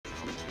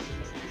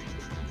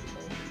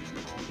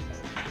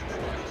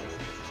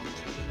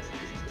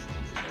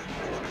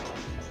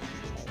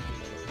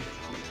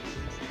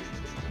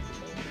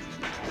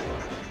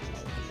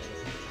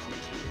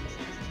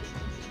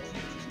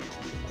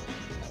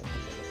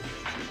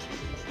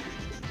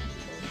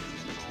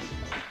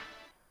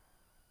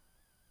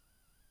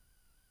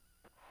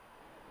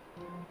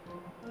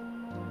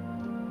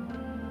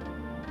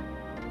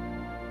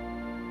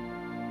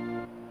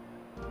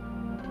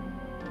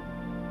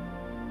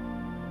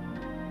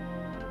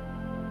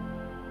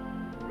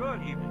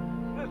Good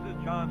evening. This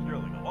is John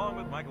Sterling along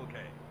with Michael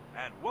Kay.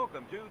 And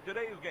welcome to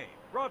today's game,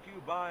 brought to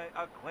you by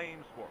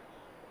Acclaim Sports.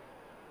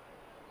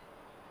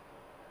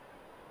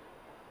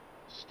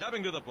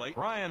 Stepping to the plate,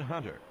 Brian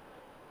Hunter.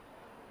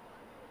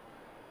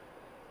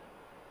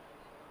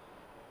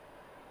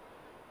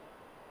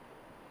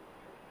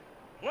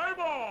 Play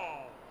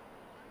ball!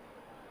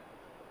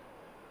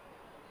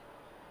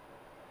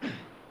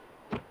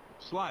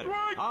 Slider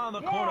Strike on the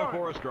one. corner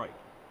for a strike.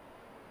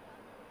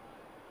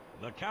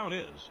 The count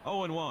is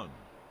 0-1.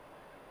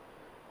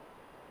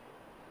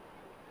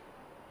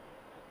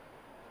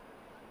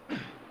 A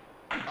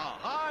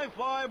high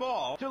fly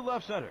ball to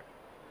left center.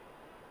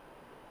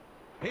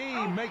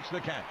 He makes the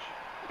catch.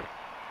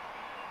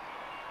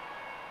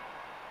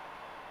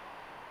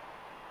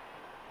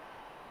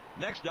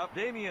 Next up,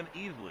 Damian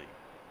Easley.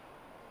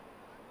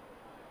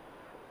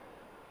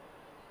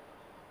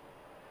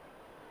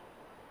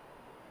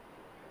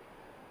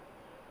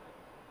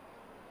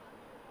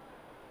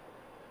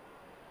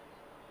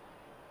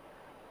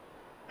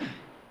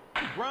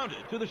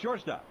 Grounded to the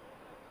shortstop.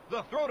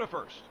 The throw to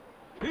first.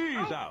 He's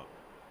out.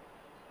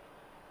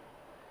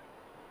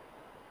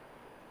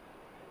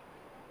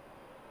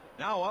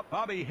 Now up,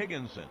 Bobby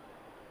Higginson.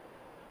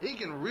 He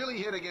can really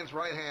hit against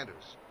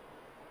right-handers.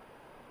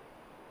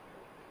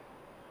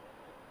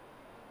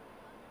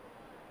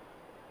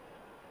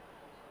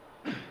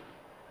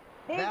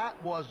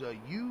 That was a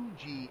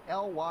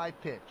UGLY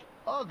pitch.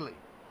 Ugly.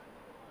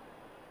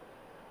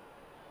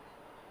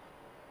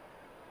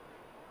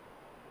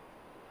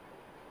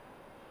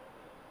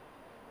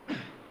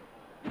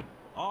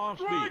 Off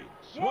speed.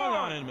 Swung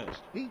on and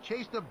missed. He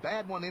chased a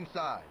bad one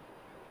inside.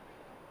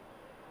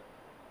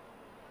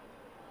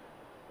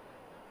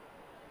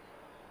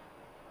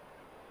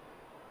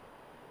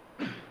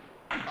 A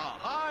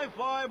high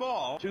fly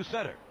ball to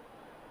center.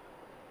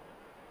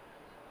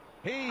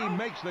 He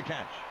makes the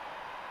catch.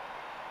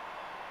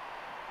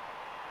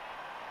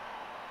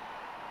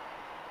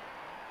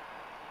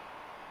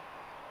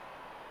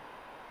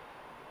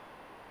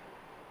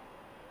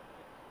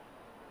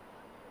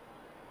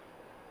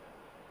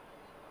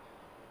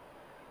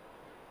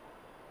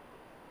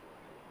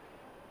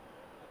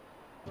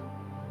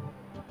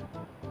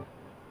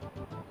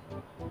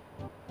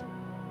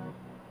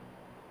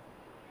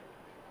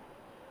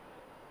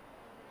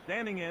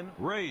 Standing in,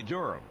 Ray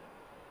Durham.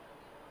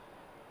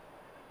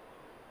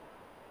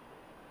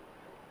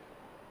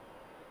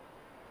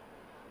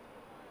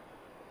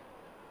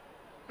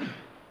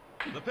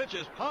 The pitch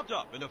is popped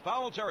up into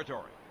foul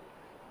territory.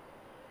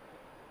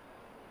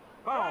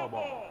 Foul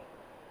ball.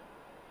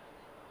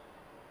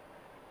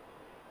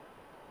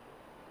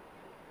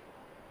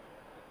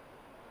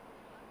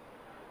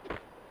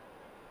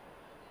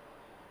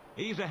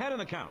 He's ahead in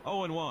the count,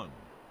 0-1.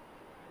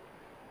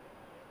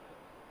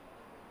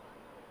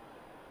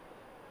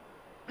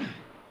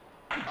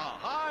 A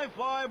high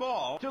fly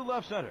ball to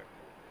left center.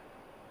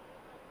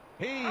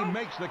 He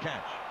makes the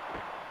catch.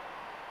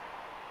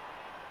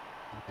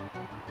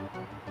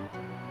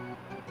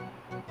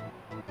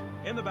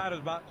 In the batter's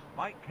box,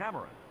 Mike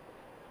Cameron.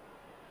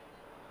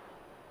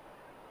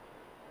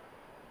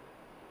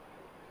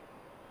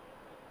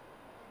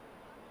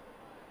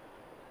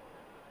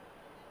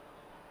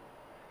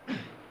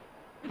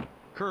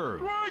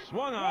 Curve,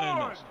 swung on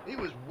and missed. He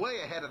was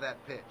way ahead of that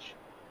pitch.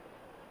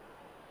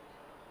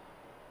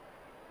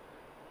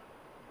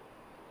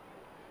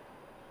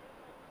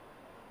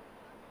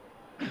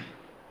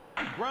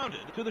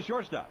 Grounded to the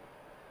shortstop.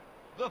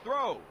 The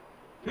throw.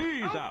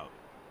 He's out.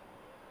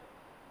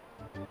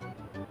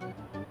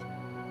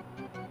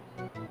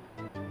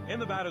 In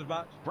the batter's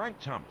box, Frank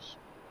Thomas.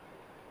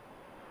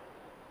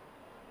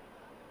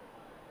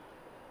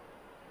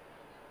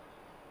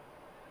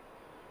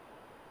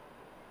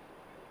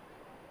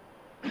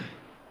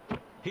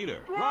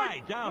 Heater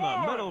right down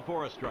the middle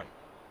for a strike.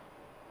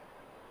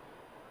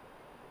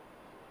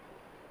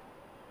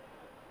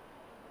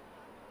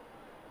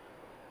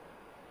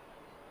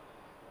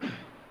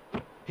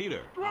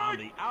 Heater on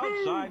the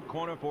outside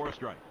corner for a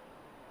strike.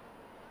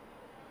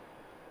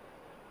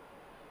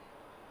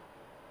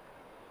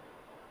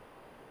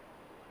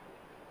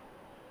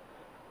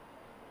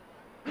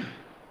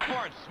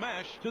 Hard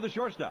smash to the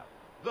shortstop.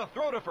 The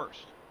throw to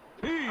first.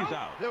 He's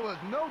out. There was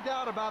no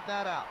doubt about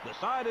that out. The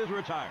side is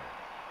retired.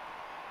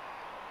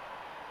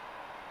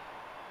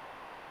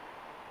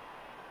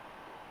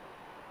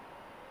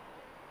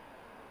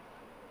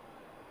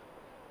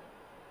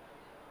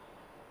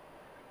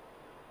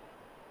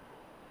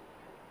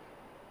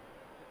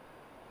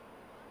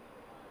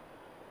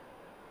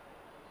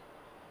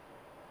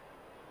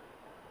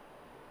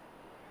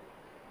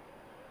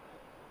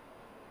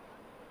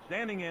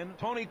 Standing in,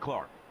 Tony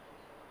Clark.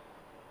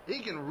 He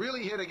can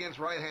really hit against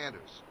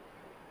right-handers.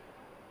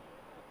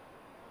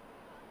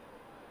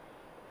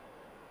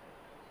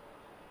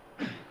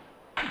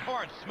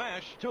 Hard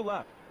smash to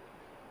left.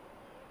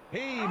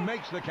 He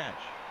makes the catch.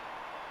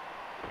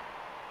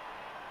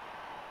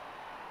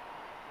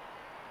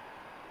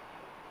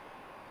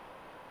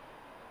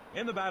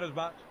 In the batter's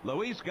box,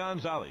 Luis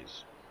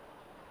Gonzalez.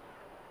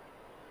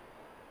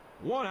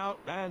 One out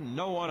and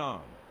no one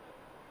on.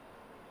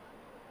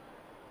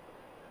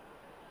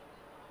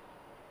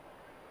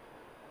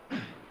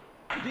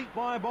 Deep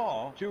fly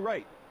ball to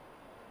right.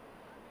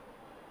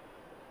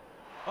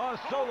 A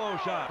solo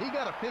shot. He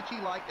got a pitch he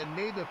liked and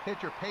made the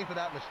pitcher pay for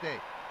that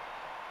mistake.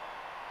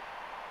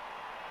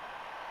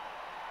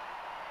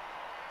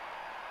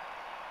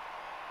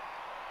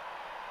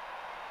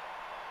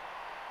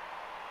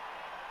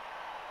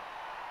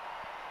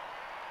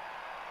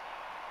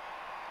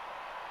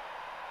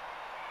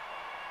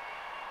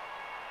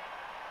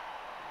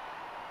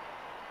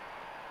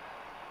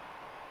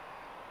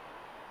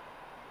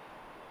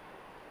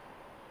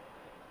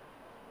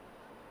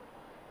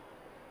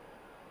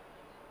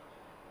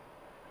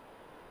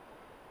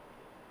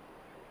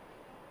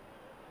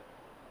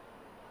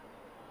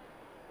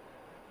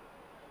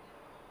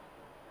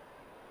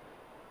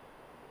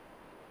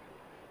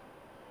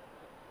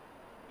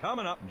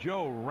 Coming up,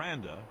 Joe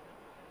Randa.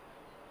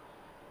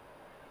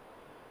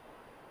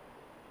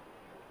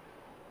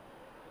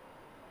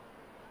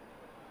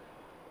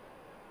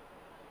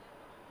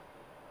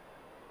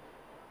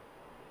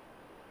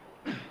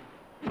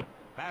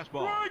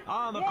 Fastball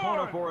on the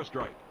corner for a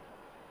strike.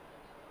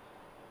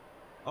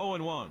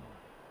 0-1.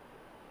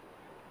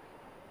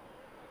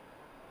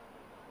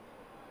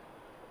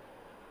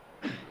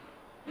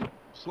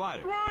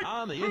 Slider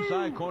on the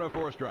inside corner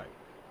for a strike.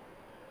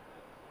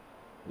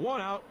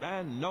 One out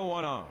and no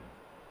one on.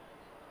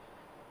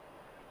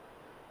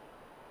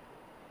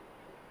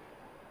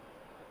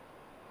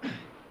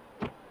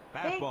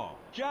 Fastball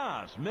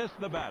just missed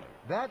the batter.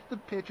 That's the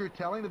pitcher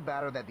telling the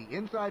batter that the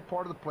inside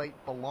part of the plate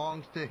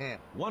belongs to him.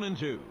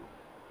 1-2.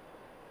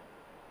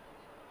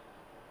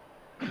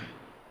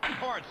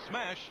 Hard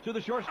smash to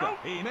the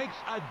shortstop. He makes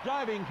a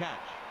diving catch.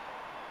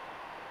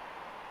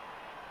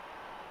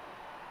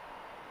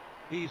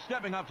 He's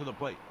stepping up to the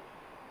plate.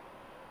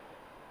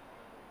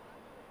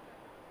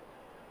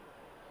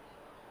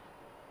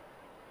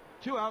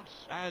 Two outs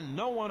and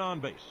no one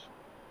on base.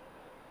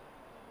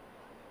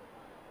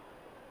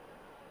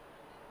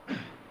 A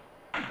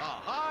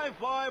high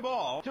fly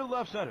ball to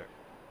left center.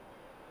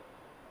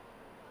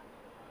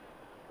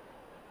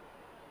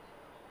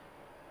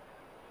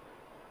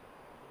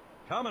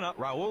 Coming up,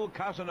 Raul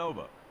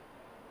Casanova.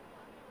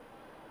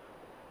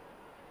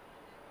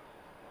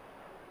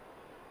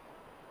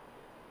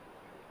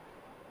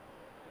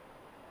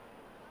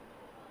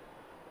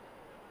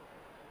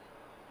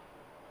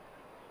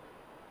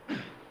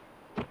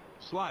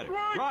 Slider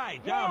right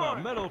down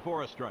the middle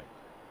for a strike.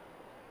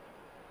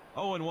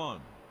 0-1.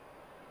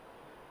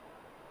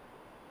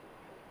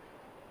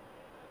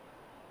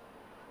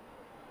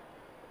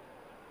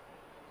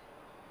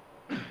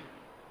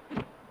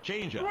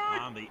 Changeup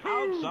on the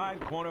outside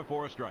corner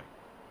for a strike.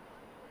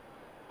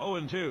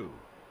 0-2.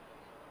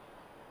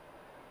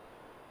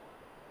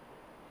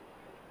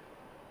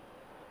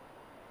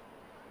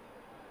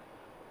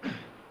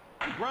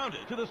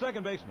 Grounded to the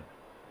second baseman.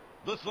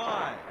 The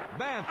slide.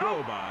 Bad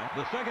throw by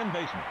the second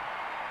baseman.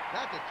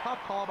 That's a tough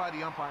call by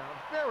the umpire.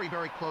 A very,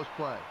 very close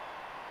play.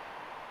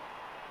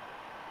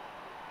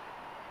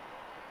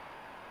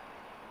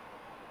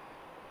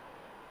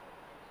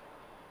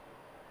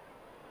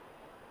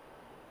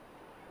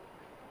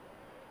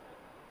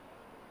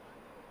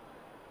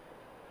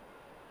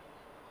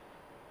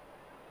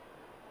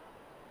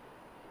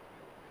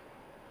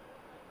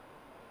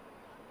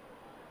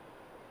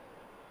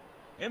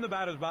 In the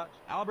batter's box,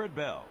 Albert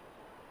Bell.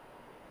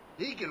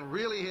 He can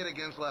really hit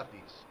against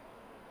lefties.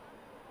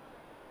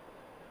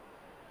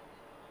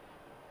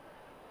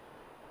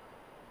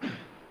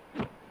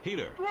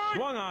 Heater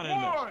swung on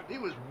and missed. He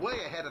was way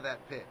ahead of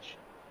that pitch.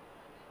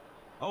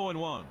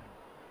 0-1.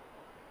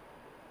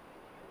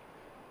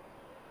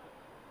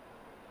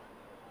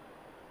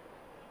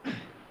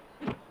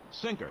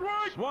 Sinker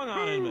swung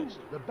on and missed.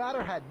 The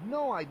batter had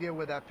no idea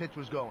where that pitch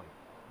was going.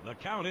 The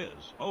count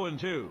is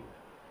 0-2.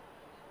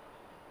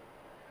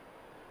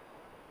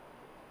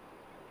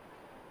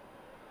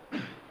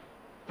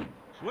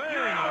 Swing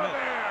on it.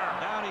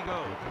 Down he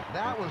goes.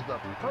 That was the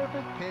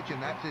perfect pitch in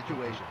that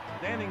situation.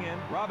 Standing in,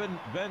 Robin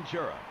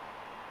Ventura.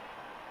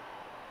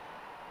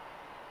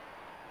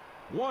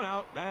 One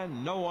out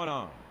and no one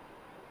on.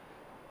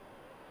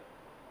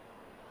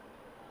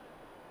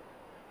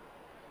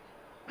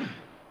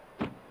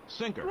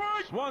 Sinker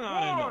swung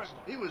on and missed.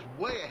 He was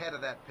way ahead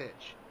of that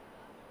pitch.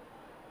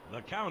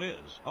 The count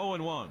is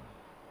 0-1.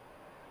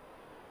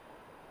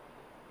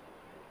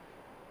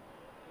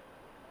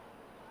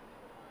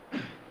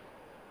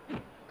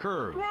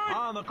 Curve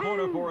on the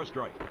corner for a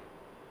strike.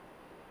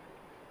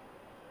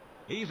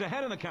 He's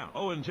ahead in the count.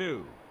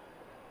 0-2.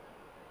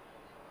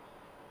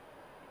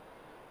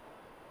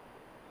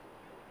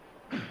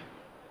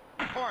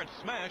 Hard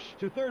smash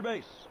to third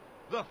base.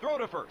 The throw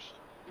to first.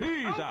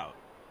 He's out.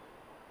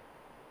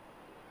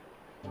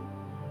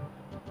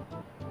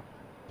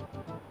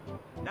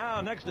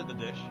 Now next at the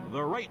dish,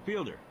 the right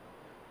fielder.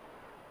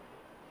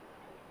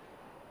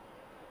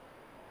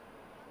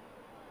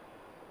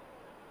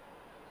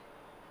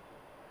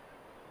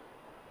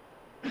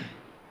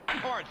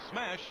 Hard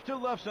smash to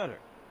left center.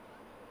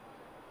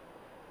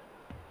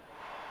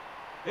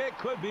 It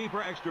could be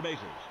for extra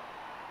bases.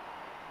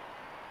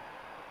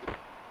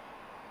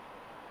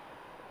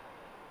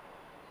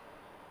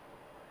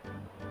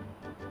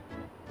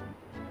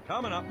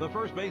 Coming up, the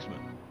first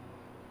baseman.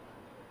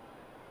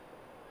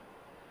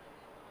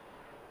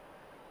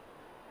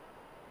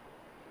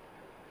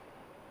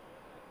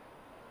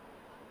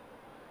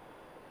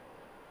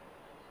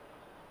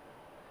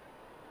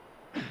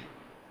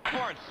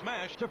 Hard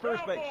smash to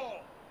first base.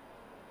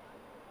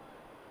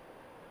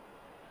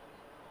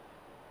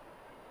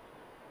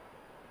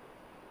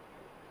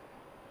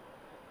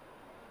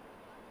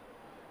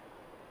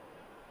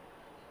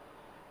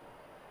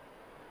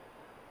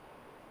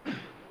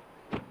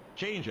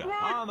 Changeup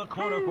on the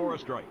corner for a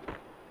strike.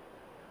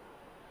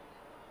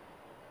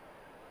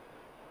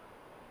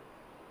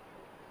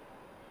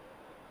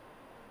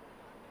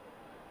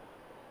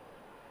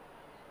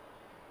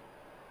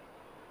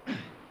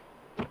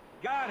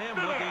 Got him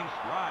looking,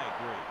 strike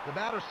three. The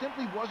batter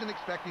simply wasn't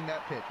expecting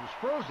that pitch. It was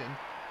frozen,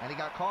 and he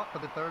got caught for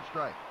the third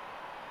strike.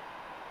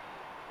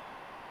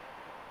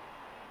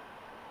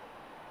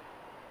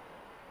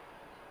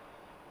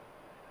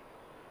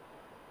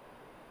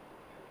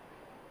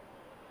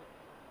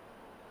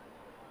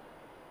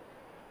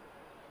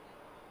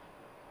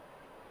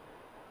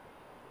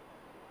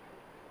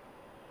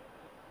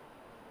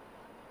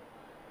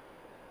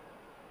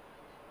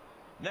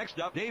 Next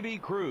up, Davy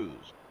Cruz.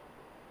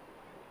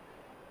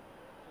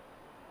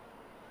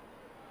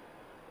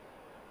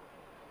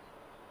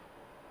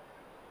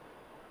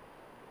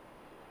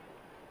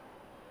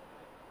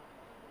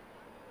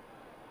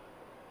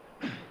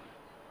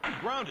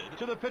 Grounded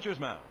to the pitcher's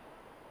mound.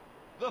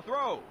 The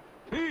throw.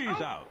 He's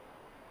out.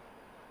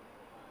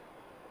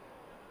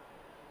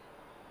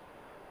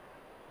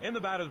 In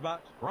the batter's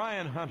box,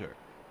 Brian Hunter.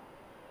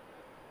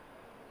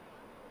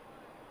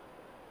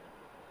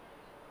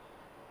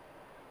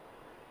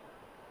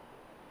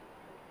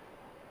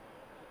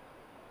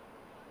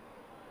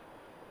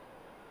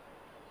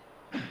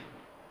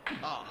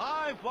 A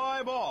high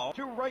fly ball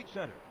to right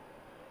center.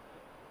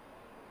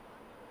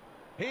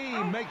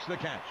 He makes the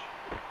catch.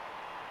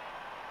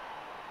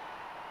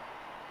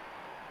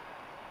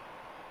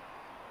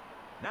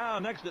 Now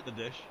next at the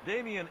dish,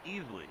 Damian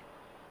Easley.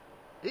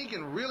 He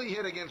can really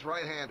hit against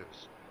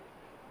right-handers.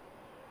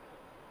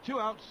 2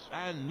 outs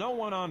and no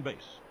one on base.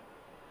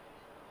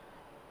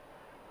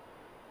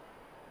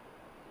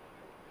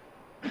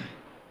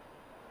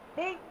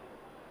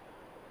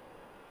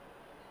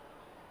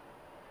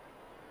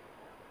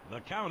 The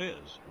count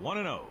is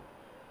 1-0.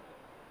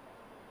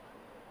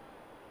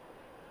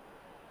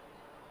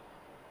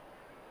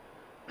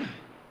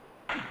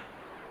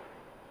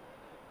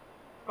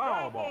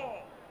 Foul ball.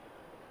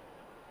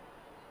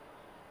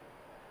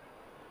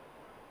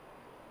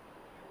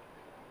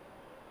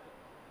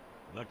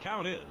 The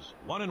count is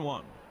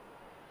 1-1.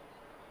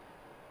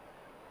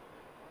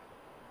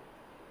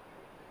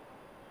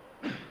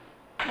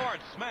 Hard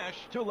smash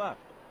to left.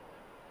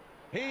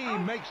 He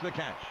makes the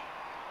catch.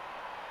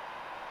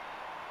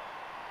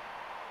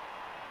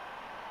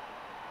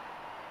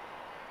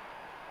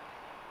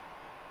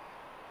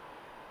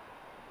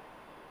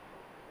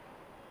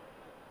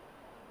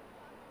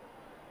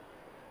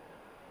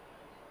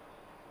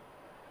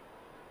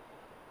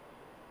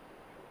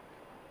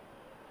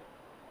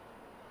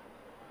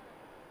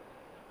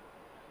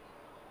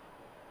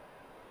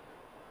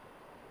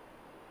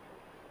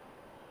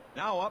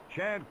 Now up,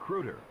 Chad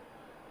Kruger.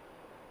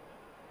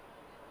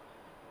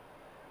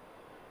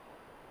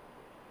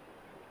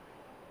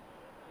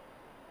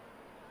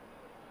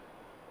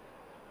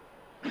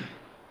 A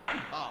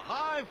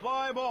high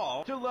fly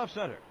ball to left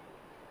center.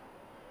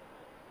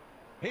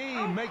 He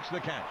makes the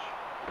catch.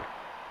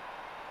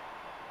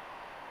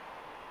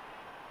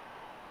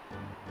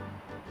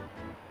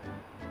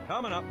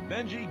 Coming up,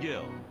 Benji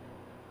Gill.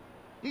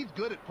 He's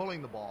good at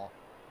pulling the ball.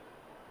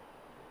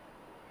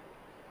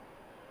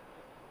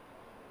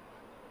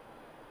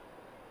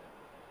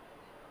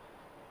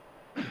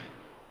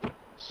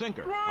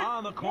 Sinker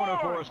on the corner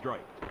for a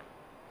strike.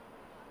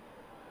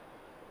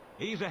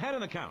 He's ahead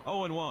in the count,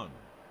 0-1.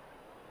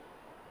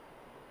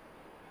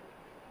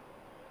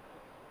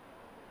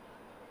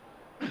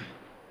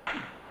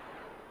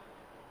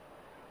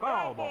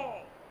 Foul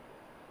ball.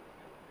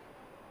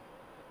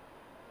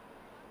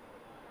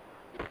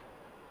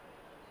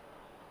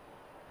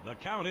 The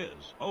count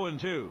is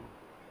 0-2.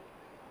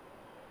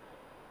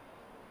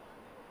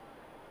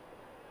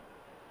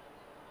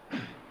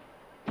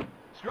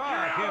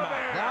 Strike him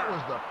out. That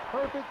was the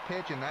perfect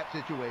pitch in that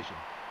situation.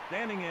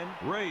 Standing in,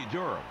 Ray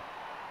Durham.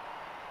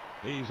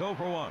 He's 0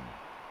 for 1.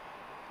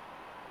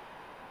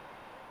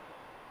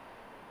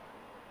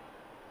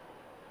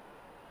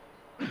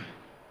 A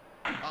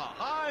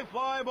high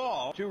fly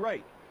ball to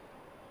right.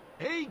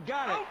 He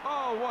got it.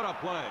 Oh, what a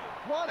play.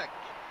 What a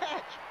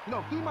catch! You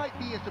know, he might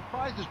be as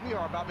surprised as we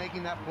are about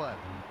making that play.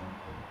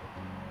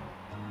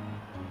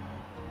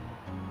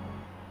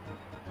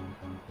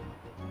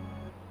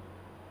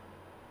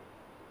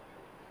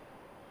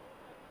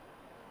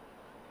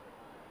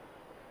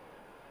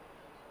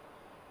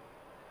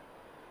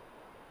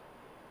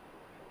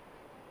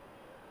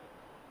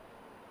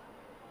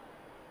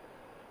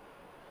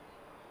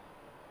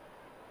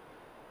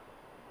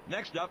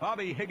 Next up,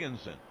 Bobby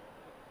Higginson.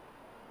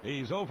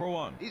 He's 0 for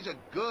 1. He's a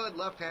good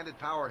left-handed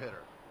power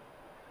hitter.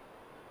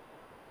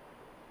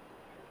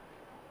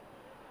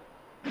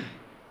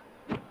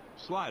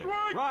 Slider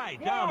Strike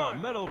right down the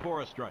one. middle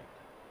for a strike.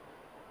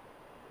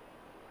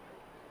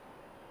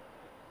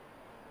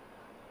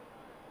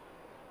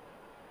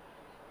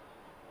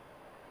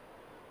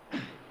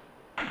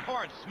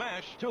 Hard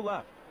smash to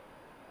left.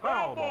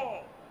 Foul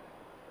ball.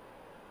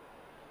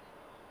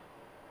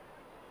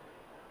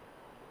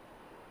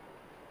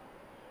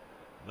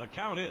 The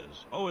count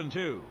is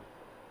 0-2.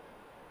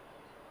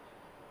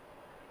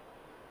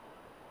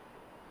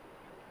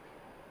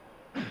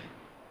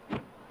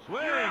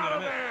 Swing and a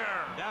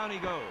miss. Down he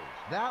goes.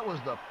 That was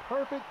the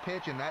perfect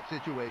pitch in that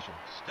situation.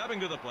 Stepping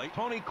to the plate,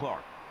 Tony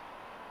Clark.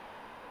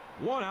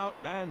 1 out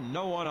and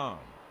no one on.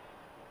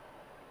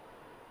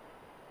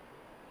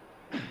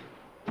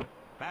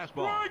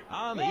 Fastball Strike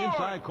on the one.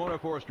 inside corner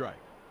for a strike.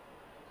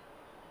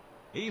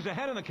 He's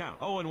ahead in the count,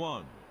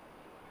 0-1.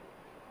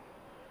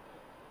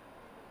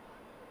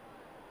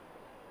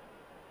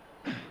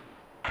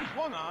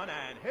 Swung on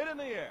and hit in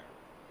the air.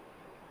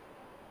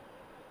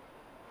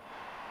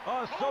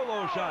 A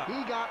solo shot.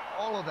 He got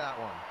all of that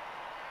one.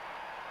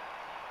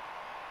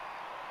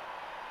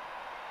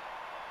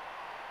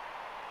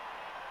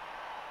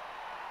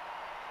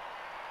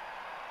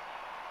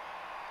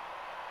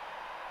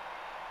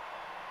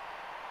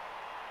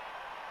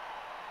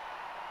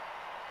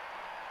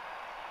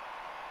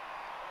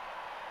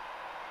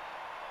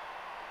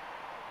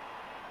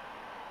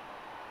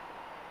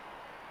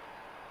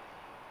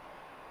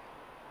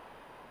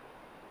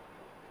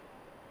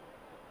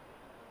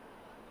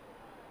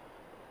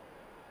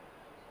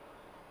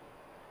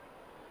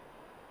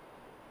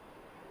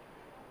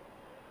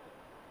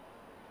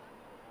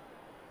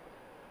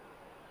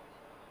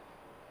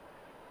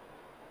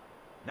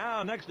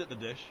 Now next at the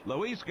dish,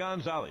 Luis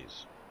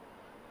Gonzalez.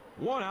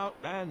 1 out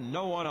and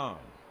no one on.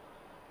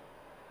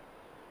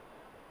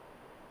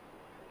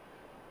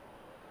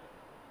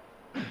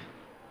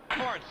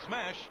 Hard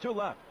smash to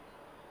left.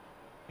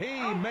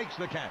 He makes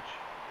the catch.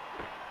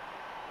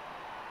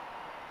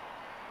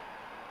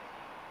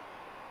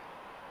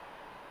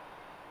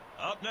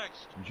 Up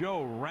next,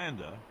 Joe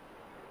Randa.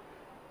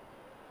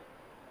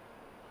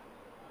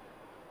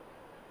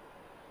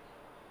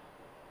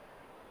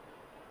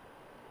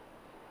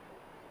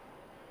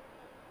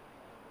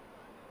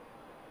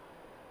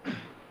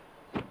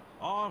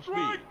 Off speed,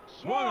 Strike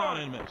swung on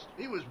one. and missed.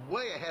 He was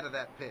way ahead of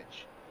that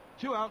pitch.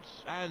 2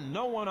 outs and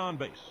no one on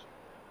base.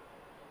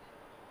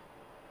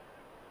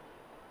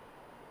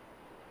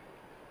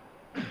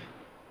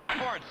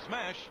 Hard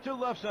smash to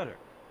left center.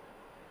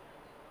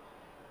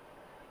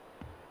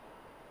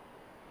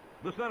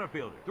 The center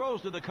fielder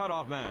throws to the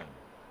cutoff man.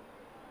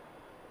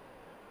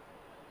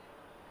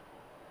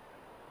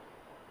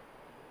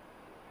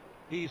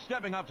 He's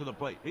stepping up to the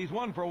plate. He's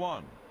 1 for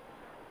 1.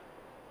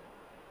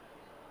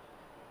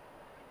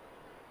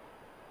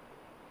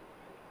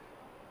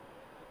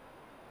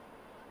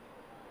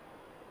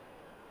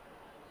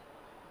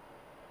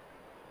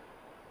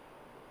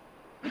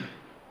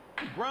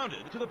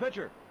 Grounded to the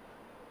pitcher.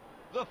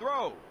 The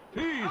throw.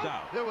 He's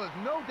out. There was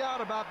no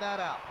doubt about that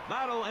out.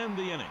 That'll end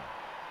the inning.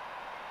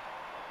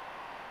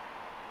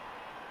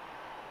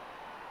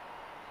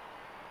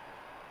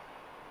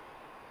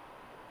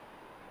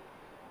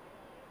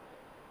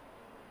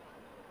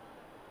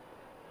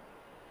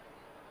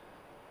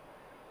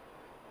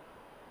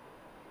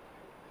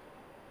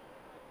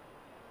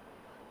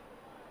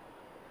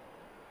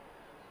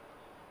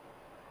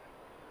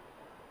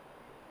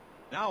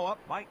 Now up,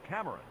 Mike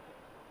Cameron.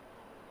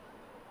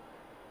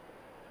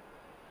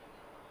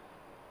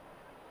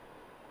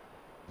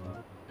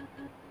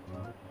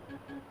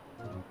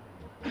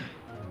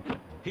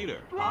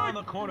 Peter on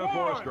the corner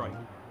for a strike.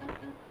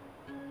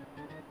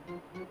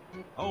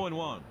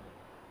 0-1.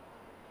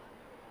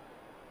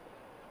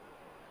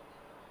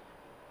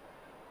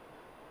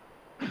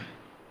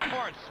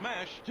 Hard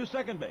smash to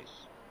second base.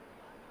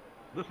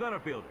 The center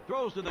fielder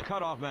throws to the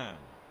cutoff man.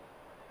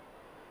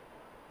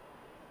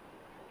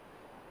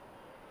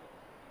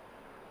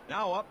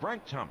 Now up,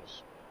 Frank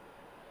Thomas.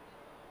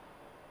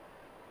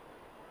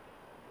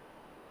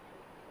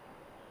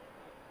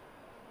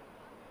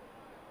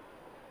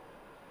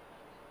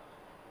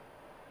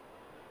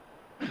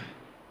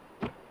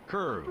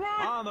 Curve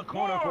Strike on the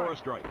corner one. for a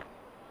strike.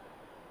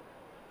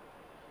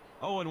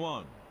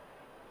 0-1.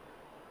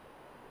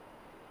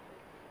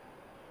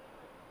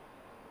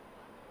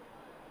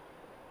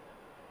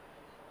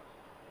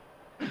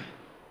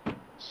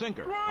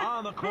 Sinker Strike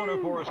on the corner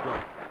two. for a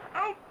strike.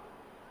 Out.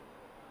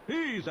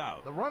 He's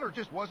out. The runner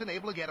just wasn't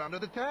able to get under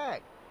the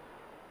tag.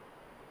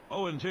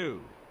 0-2.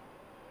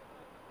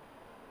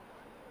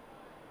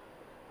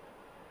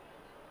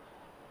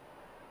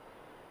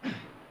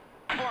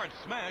 Hard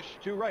smash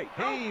to right.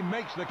 He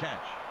makes the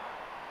catch.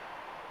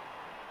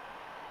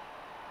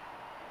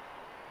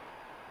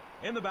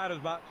 In the batter's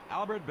box,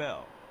 Albert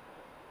Bell.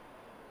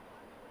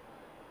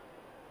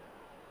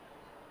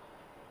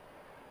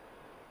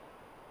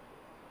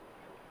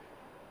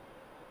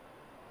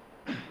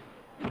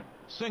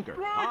 sinker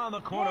on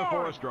the corner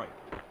for a strike.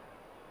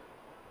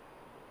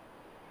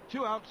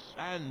 2 outs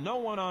and no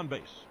one on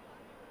base.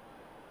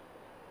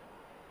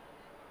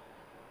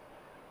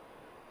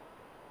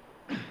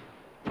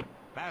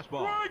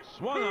 Fastball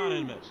swung on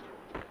and missed.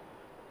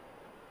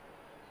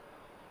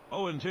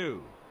 0-2.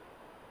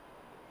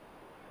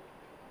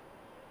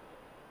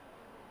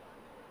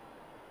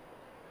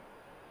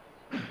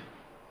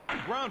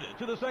 Grounded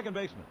to the second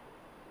baseman.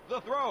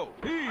 The throw.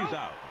 He's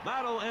out.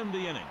 That'll end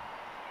the inning.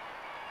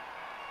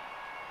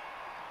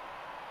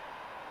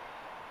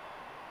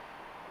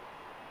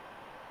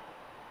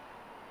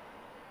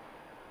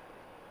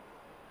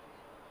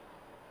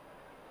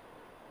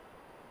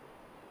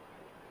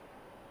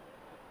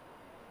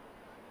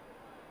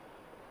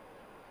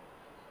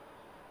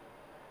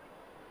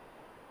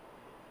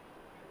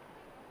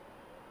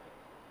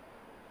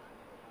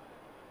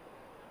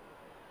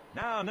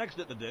 Now next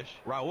at the dish,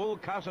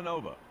 Raul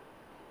Casanova.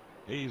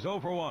 He's 0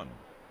 for 1.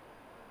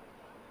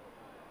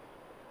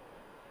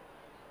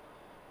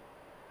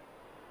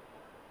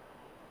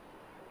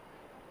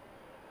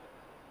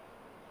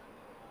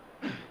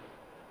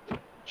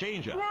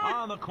 Changeup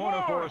on the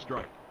corner for a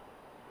strike.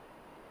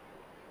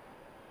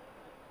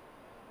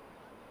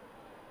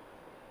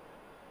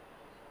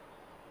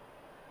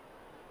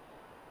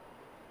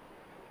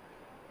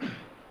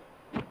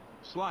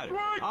 Slider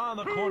on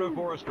the corner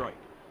for a strike.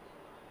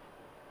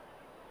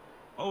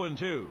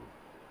 0-2.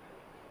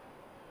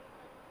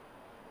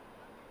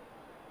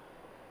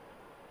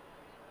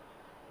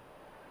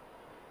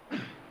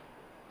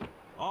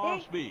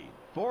 Off speed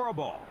for a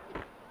ball.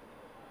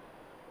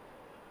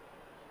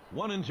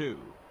 1-2.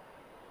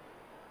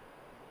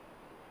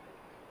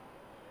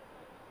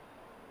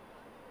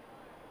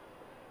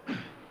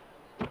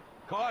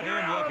 Caught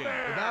him looking.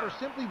 The batter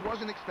simply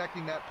wasn't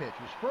expecting that pitch.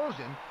 It was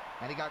frozen,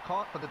 and he got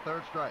caught for the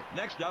third strike.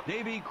 Next up,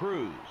 Davy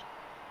Cruz.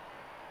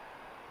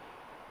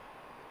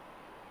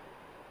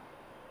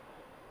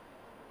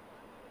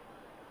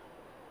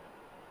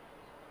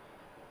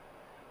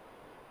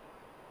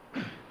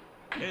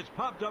 It's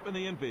popped up in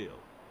the infield.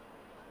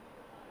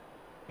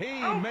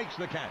 He makes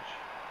the catch.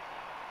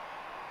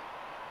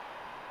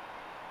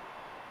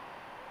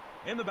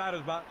 In the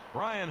batter's box,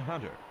 Brian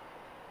Hunter.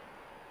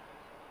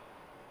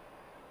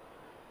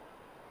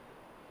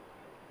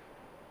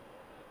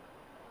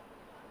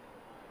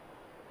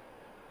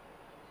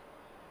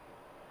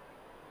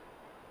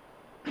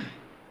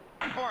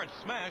 Hard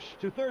smash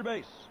to third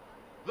base.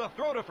 The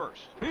throw to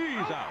first. He's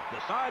out.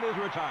 The side is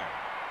retired.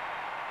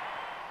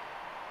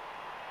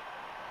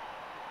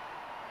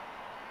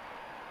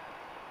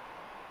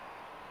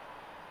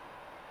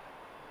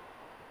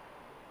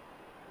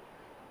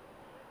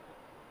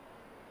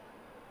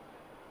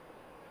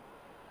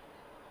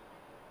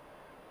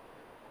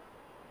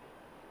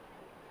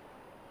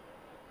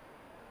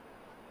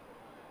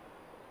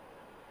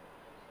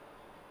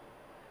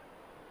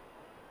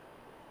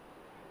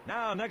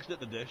 Now next at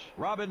the dish,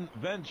 Robin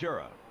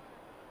Ventura.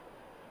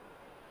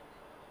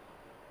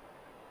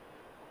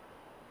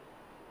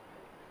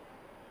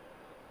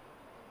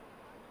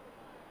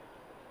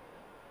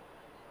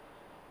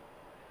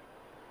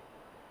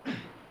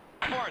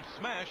 Hard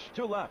smash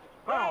to left.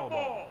 Foul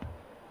ball.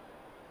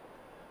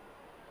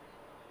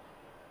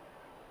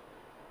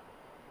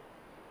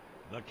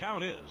 The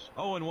count is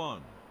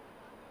 0-1.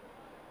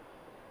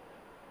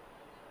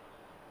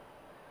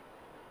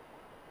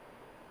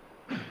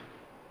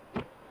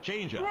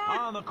 Changeup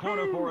on the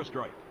corner for a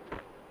strike.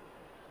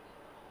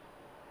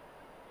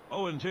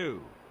 0-2.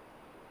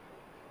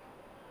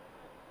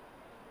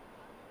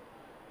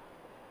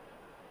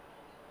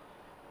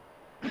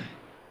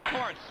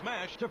 Hard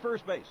smash to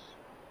first base.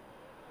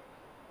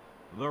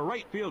 The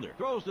right fielder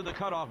throws to the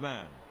cutoff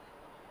man.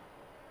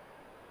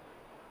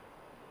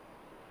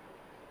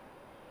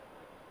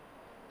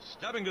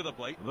 Stepping to the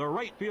plate, the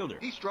right fielder.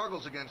 He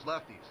struggles against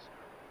lefties.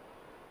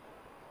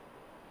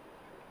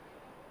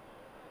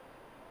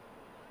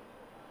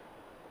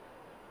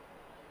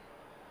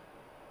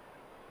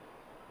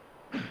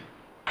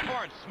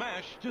 Hard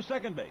smash to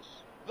second base.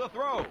 The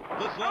throw,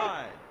 the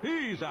slide.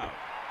 He's out.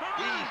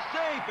 He's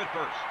safe at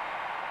first.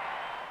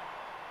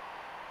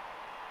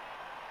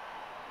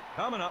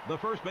 Coming up, the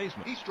first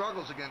baseman. He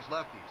struggles against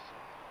lefties.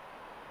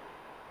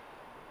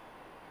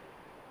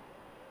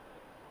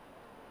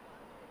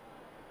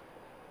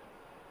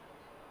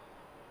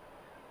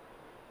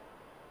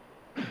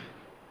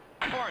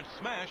 Hard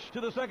smash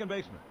to the second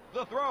baseman.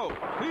 The throw.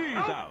 He's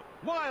out.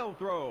 Wild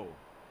throw.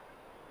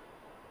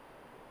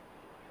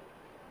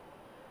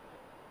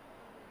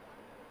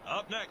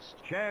 Up next,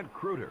 Chad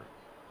Kruter.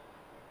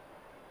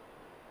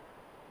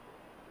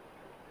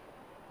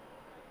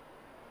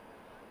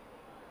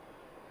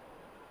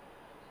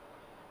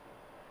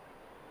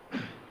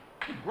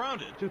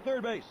 Grounded to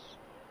third base.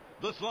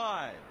 The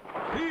slide.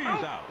 He's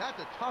out.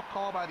 That's a tough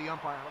call by the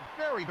umpire.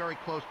 A very, very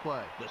close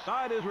play. The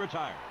side is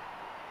retired.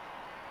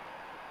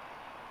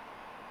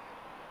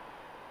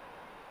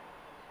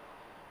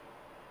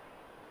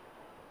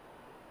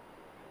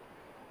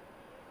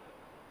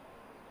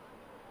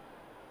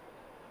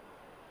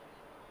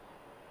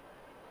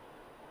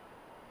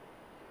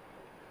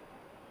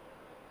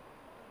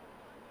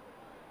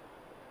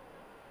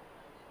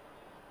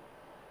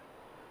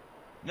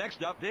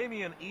 Next up,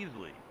 Damian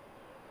Easley.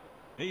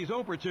 He's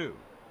 0 for 2.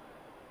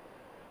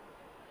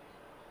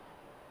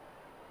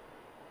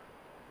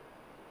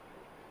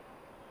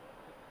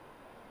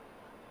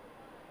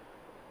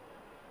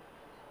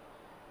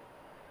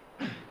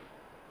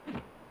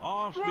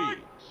 Off speed.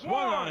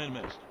 Swung on and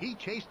missed. He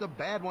chased a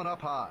bad one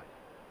up high.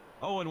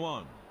 0 and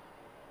 1.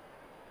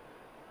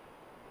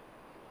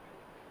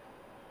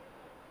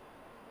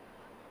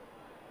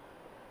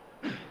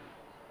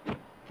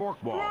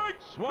 Forkball.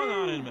 Swung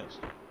on and missed.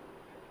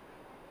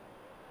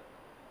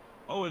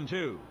 0 and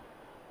 2.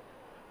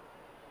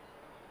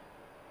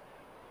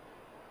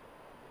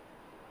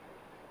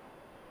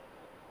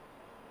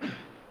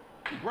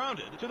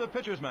 Grounded to the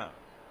pitcher's mound.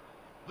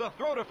 The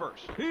throw to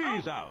first.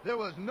 He's out. There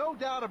was no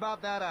doubt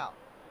about that out.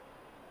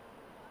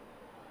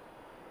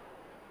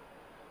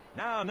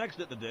 Now next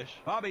at the dish,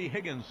 Bobby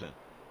Higginson.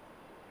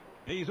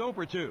 He's 0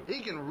 for 2. He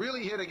can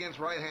really hit against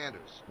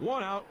right-handers.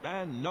 1 out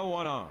and no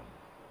one on.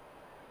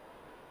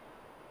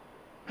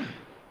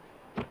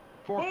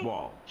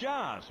 Forkball.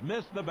 Just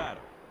missed the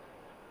batter.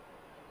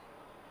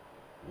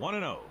 1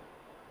 and 0.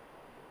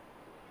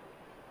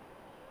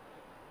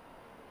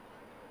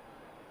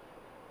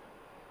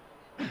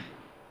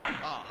 A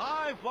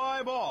high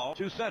fly ball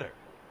to center.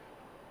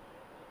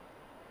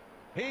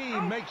 He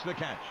makes the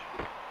catch.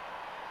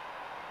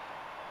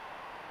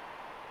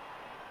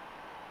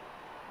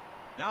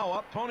 Now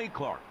up Tony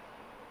Clark.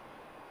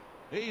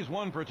 He's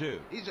 1 for 2.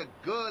 He's a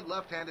good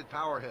left-handed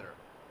power hitter.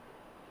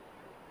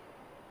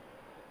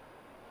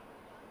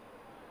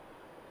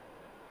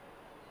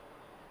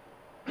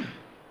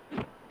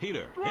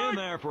 Heater in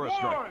there for a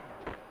strike.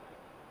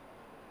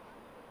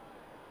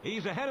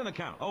 He's ahead in the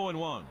count. 0 and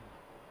 1.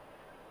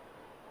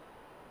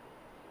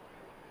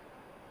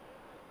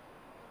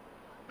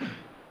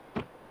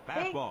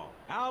 Fastball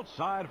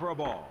outside for a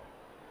ball.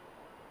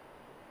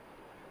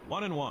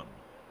 1 and 1.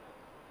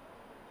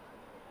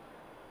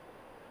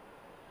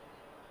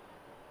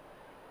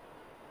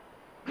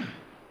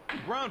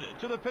 Grounded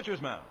to the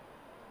pitcher's mound.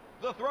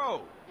 The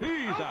throw. He's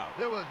out.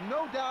 There was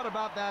no doubt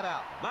about that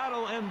out.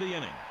 That'll end the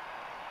inning.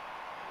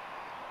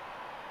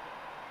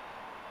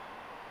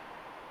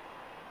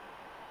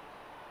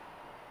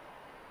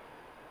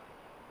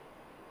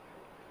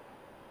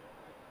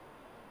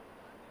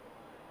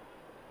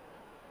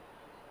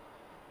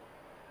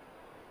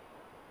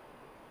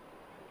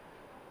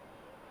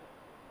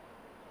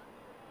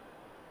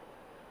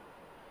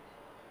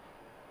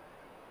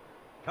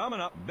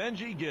 Coming up,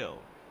 Benji Gill.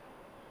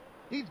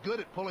 He's good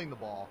at pulling the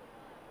ball.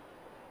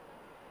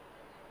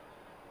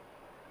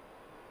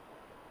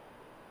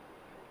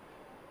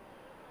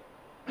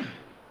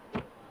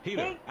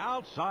 Heater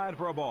outside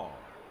for a ball.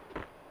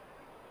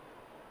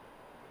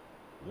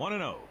 1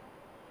 and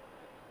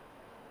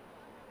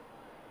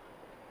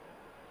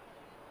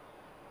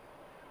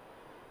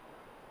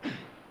 0.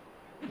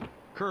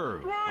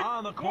 Curve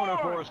on the corner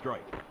for a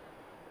strike.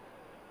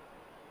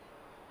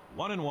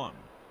 1 and 1.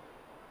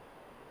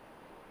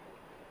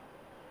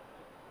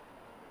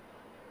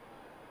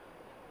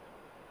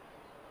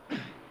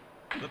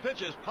 The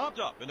pitch is popped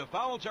up into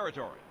foul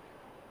territory.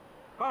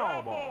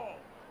 Foul ball.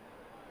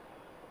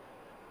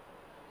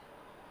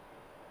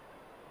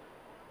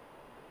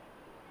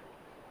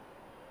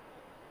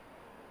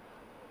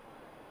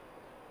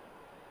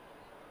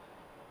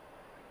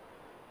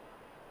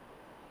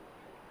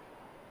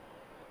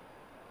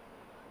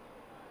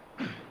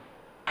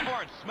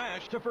 Hard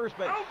smash to first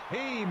base.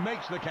 He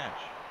makes the catch.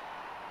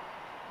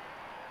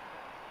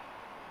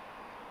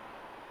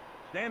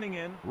 Standing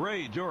in,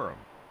 Ray Durham.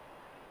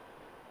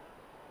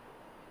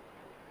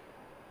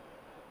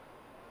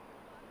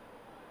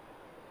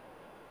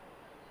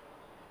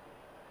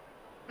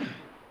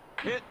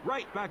 Hit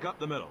right back up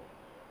the middle.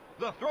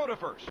 The throw to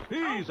first.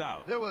 He's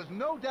out. There was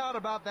no doubt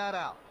about that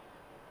out.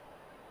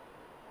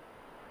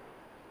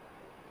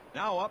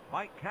 Now up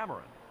Mike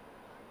Cameron.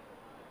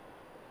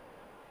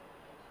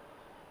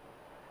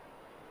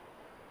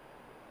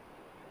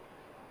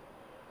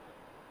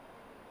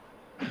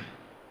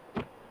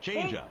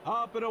 Changeup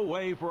up and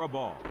away for a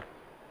ball.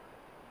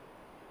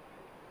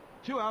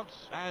 2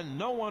 outs and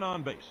no one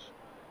on base.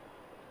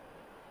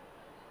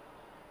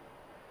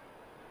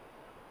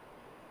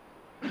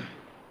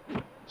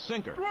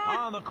 Sinker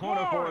on the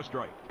corner for a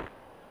strike.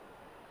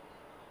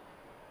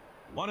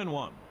 1 and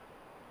 1.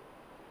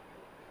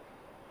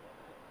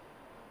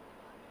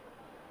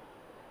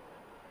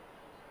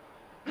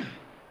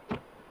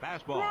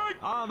 Fastball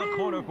on the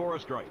corner for a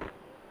strike.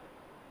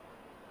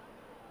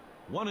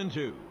 1 and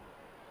 2.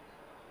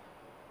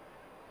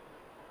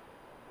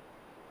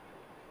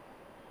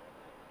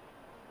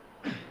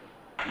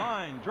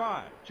 Line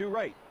drive to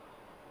right.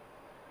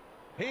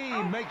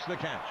 He makes the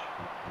catch.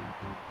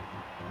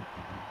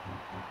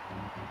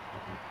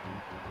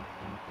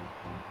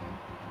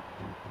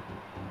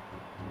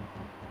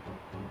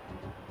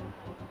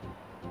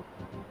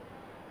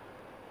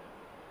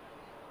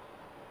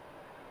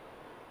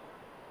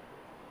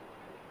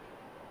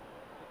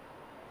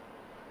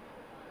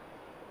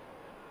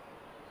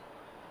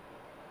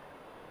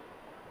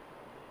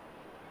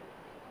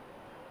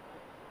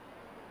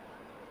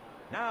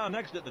 Now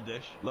next at the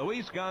dish,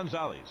 Luis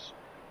Gonzalez.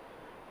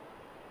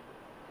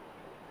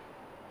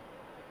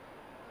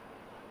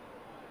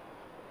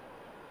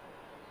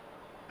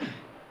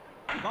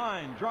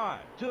 Line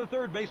drive to the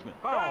third baseman.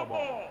 Foul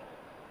ball.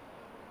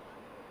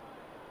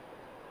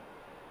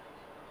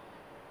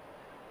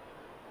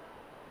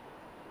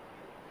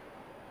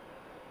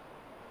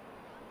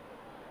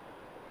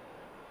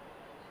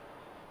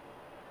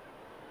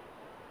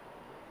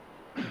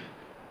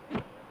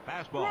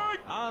 Fastball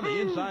on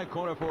the inside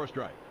corner for a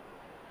strike.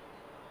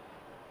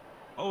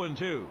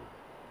 0-2.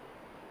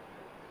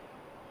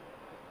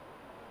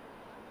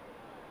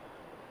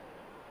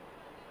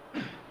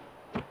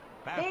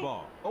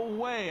 Fastball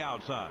away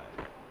outside.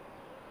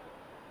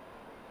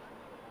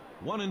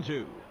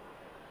 1-2.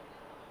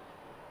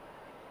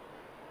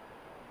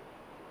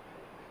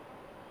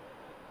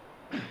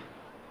 A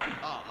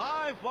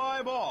high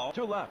fly ball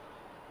to left.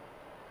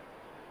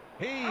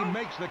 He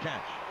makes the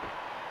catch.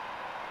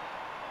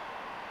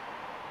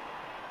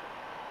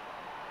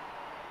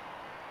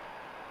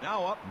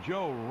 Now up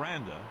Joe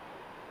Randa.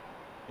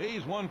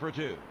 He's 1 for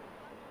 2.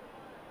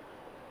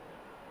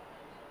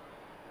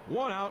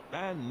 1 out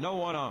and no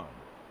one on.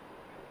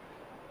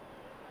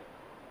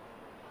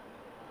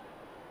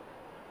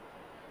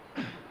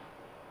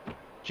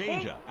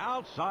 Changeup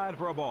outside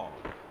for a ball.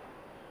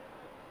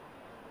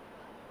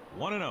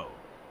 1-0.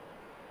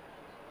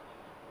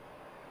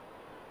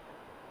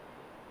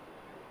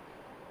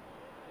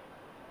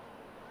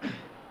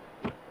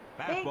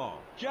 Fastball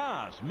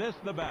just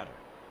missed the batter.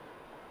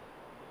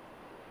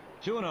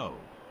 2-0.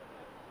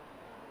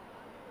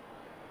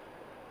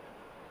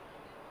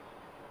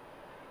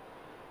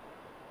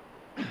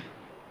 A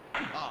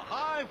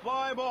high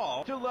fly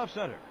ball to left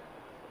center.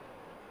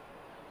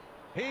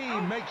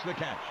 He makes the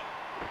catch.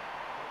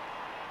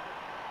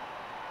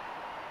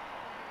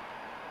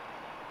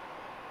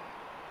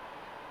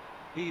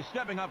 He's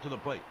stepping up to the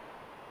plate.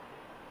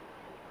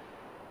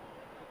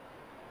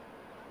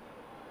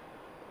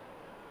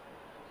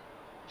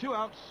 Two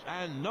outs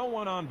and no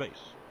one on base.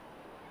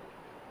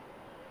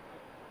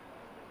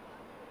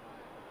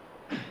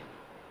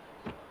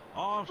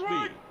 Off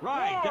speed,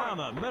 right down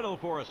the middle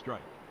for a strike.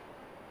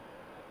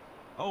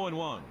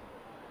 0-1.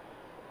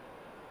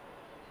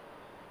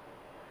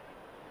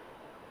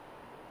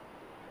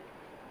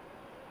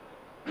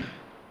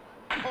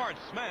 Hard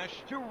smash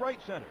to right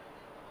center.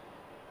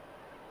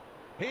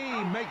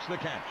 He makes the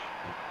catch.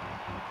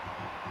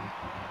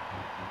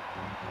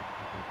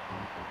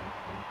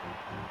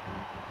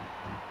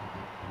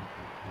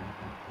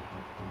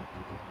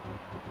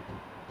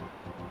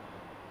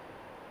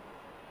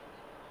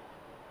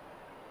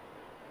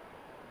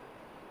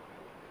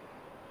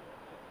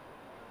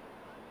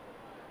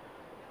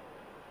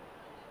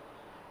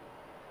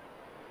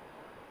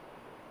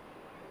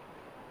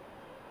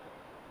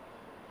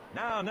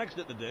 Now next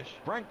at the dish,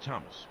 Frank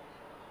Thomas.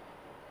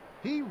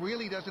 He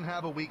really doesn't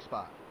have a weak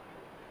spot.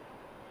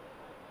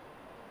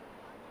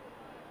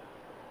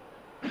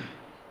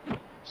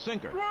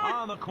 Sinker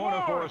on the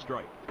corner for a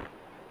strike.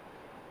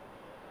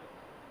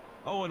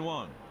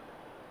 0-1.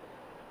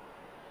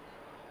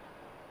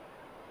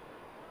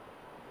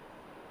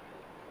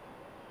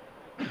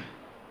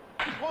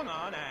 Swung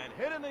on and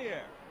hit in the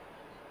air.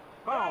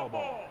 Foul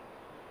ball.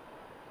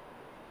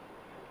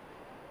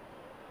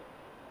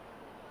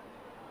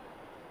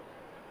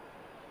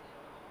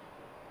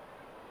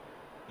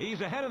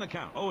 He's ahead in the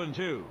count.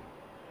 0-2.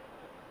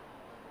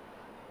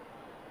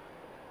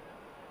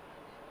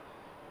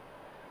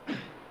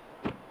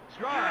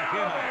 Strike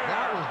him out.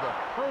 That was the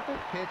perfect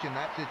pitch in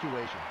that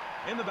situation.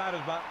 In the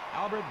batter's box,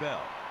 Albert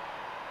Bell.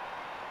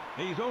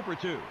 He's 0 for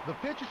 2. The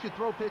pitcher should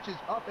throw pitches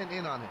up and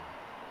in on him.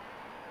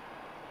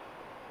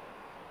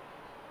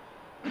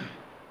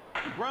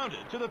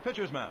 Grounded to the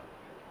pitcher's mound.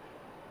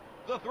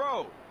 The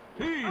throw.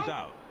 He's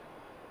out.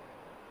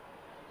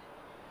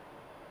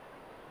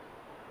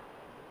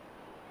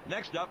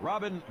 Next up,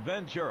 Robin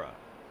Ventura.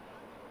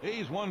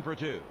 He's 1 for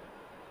 2.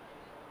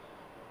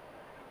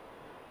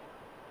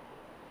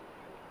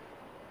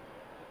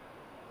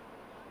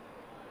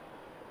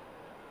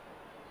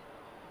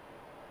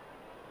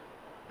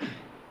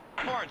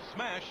 Hard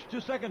smash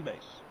to second base.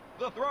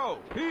 The throw.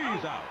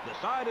 He's out. The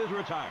side is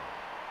retired.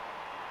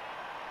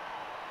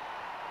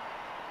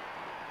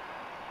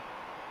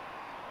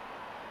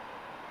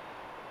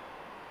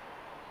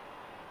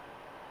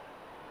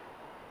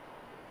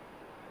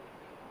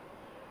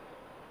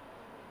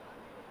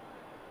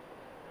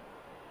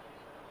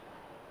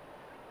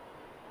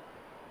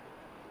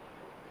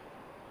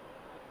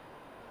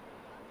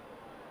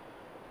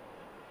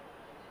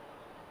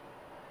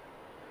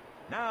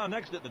 Now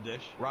next at the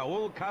dish,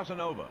 Raul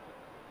Casanova.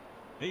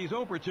 He's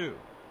 0 for 2.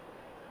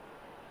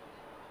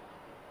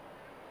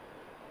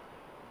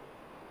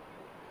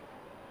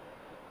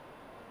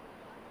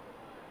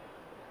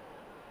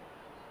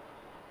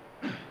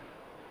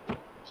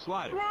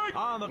 Slider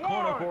on the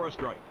corner for a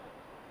strike.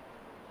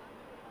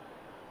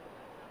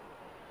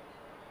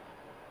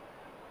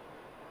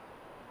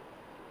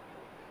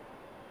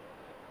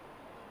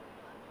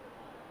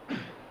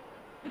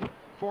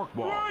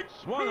 forkball.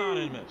 Swung on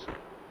and missed.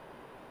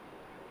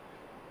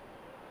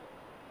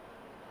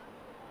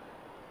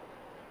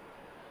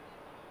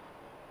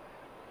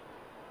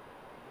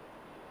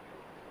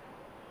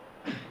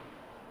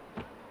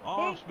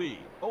 Off speed.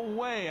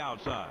 Away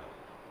outside.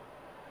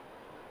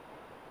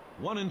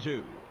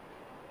 1-2.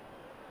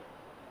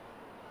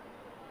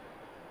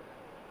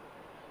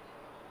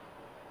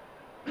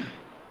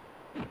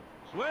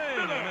 Swing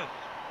and a miss.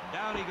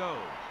 Down he goes.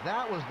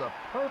 That was the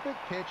perfect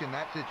pitch in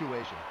that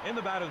situation. In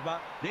the batter's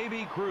box,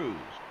 Davy Cruz.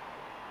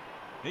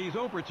 He's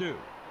 0 for 2.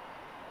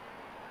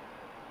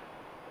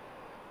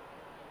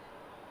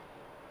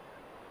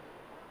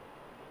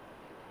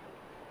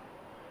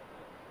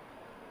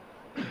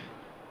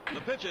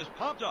 The pitch is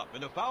popped up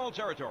into foul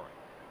territory.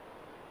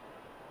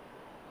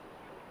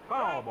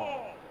 Foul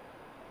ball.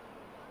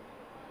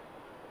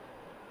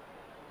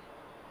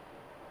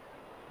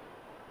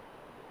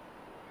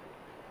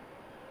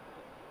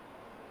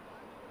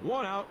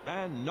 One out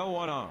and no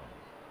one on.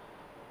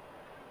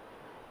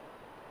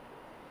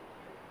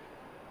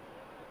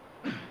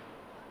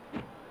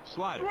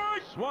 Slider.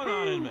 Swung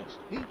on and missed.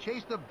 He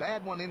chased a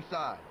bad one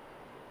inside.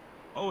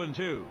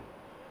 0-2.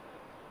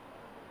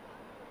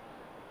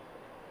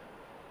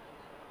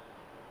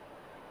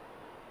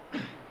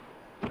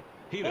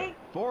 Heater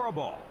for a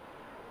ball.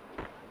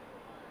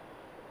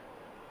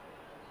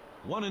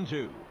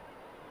 1-2.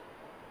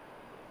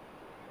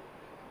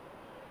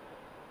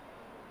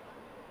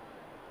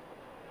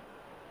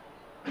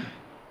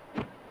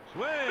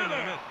 Swing and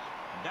a miss.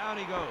 Down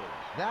he goes.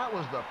 That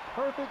was the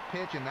perfect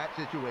pitch in that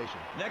situation.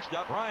 Next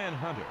up, Brian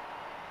Hunter.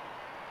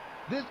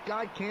 This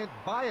guy can't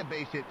buy a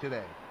base hit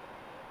today.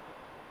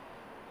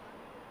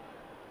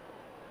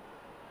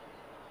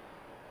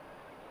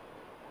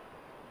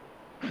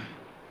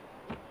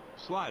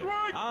 Slider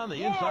on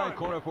the inside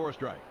corner for a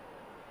strike.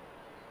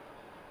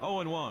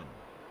 0-1.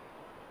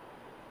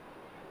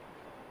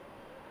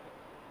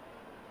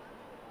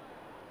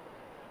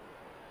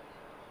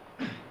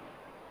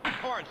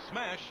 Hard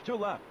smash to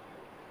left.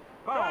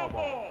 Foul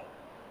ball.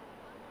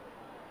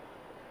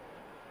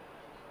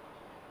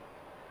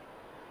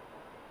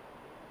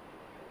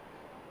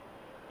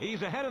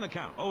 He's ahead in the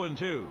count.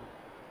 0-2.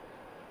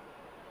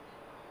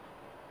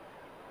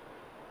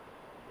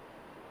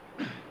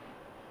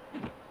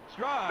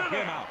 Struck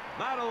him out.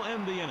 That'll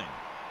end the inning.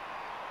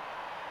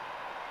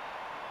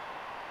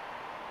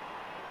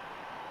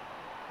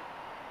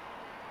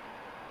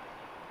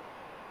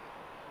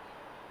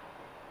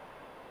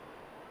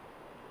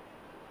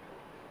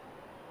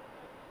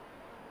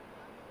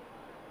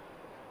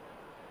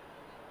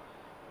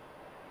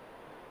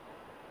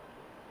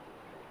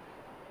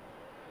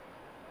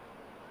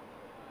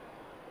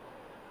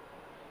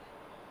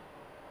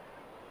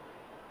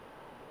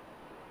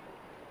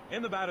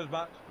 In the batter's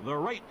box, the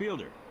right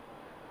fielder.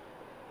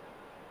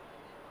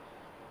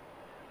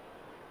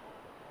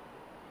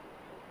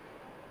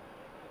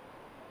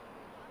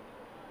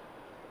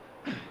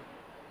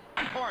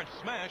 Hard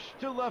smash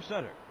to left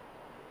center.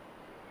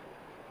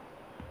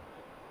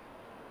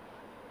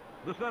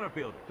 The center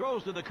fielder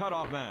throws to the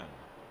cutoff man.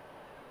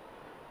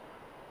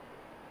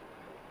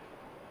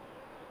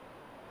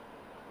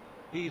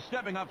 He's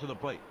stepping up to the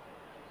plate.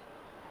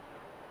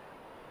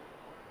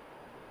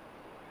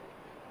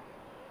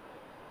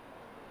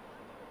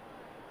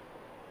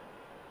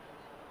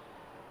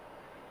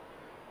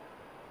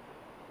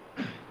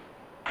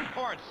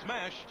 Hard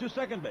smash to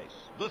second base.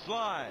 The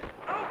slide.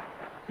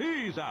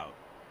 He's out.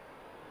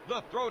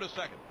 The throw to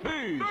second.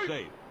 He's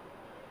safe.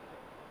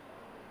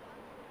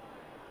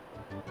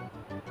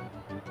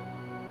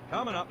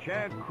 Coming up,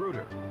 Chad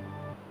Kruder.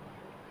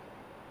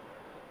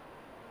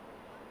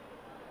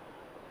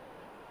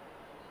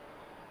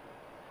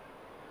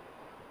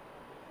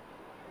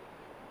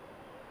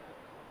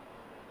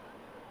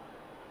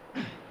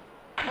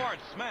 Hard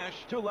smash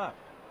to left.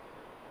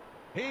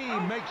 He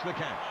makes the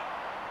catch.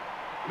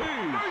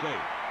 He's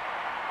safe.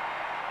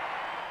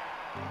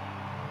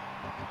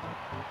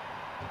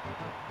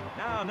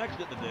 Now next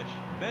at the dish,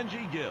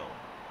 Benji Gill.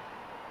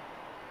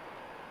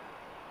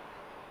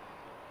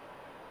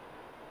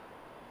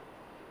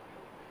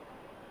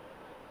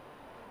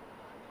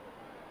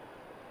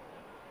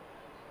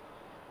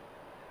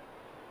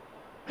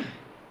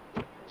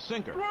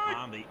 Sinker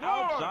on the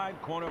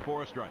outside corner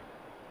for a strike.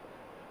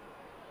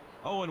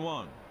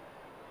 0-1.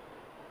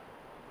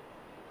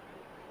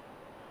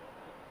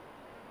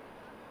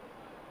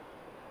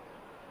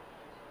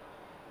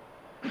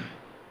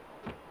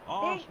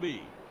 Off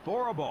speed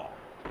for a ball.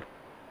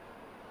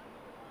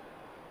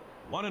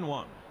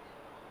 1-1.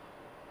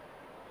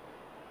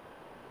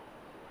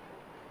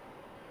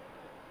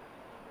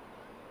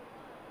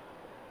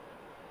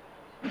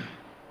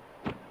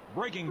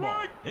 Breaking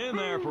ball in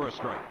there for a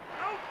strike.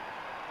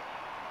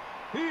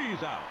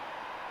 He's out.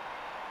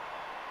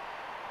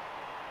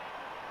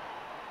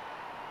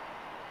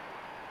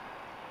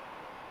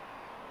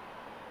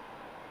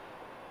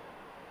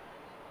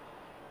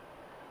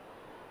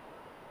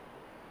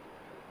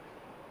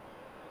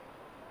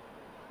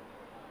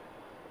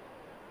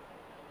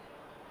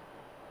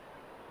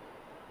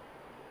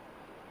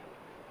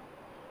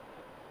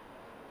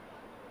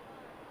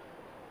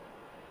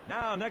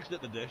 Now next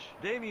at the dish,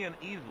 Damian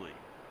Easley.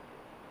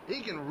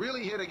 He can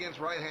really hit against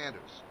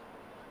right-handers.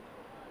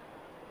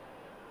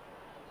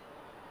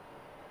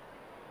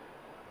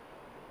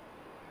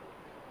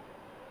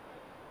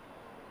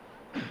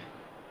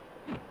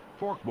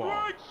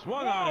 Forkball.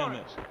 Swung on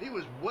and missed. He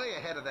was way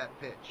ahead of that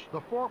pitch.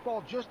 The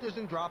forkball just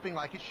isn't dropping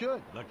like it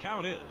should. The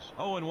count is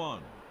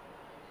 0-1.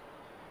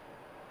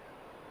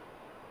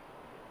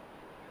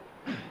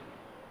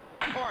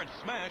 Hard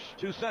smash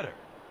to center.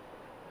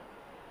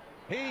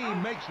 He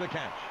makes the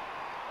catch.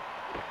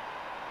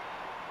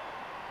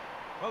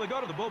 Well, they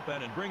go to the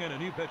bullpen and bring in a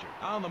new pitcher.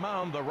 On the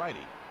mound, the righty.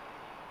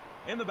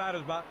 In the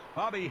batter's box,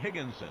 Bobby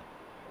Higginson.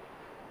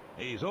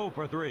 He's 0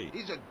 for 3.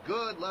 He's a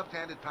good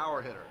left-handed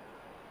power hitter.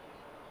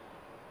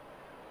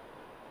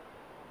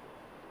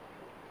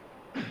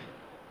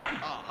 A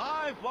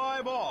high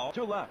fly ball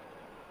to left.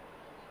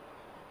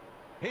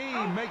 He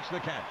makes the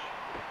catch.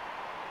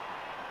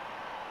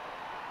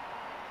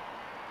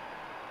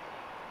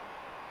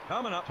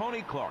 Coming up,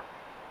 Tony Clark.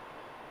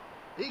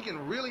 He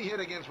can really hit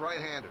against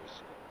right-handers.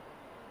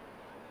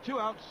 2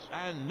 outs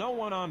and no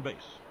one on base.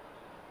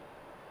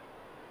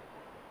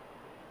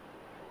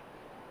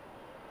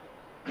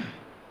 A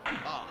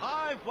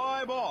high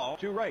fly ball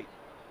to right.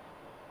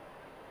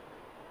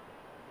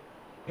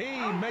 He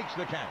makes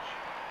the catch.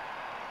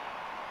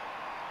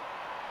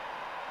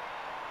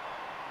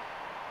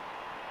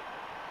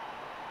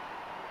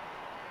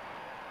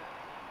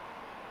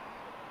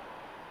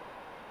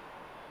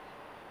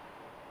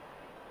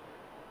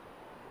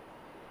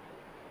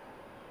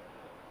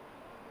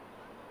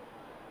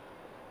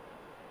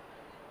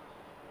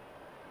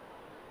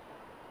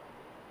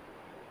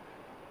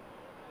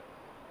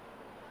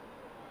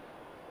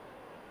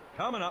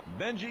 Coming up,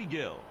 Benji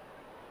Gill.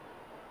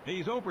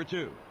 He's 0 for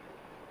 2.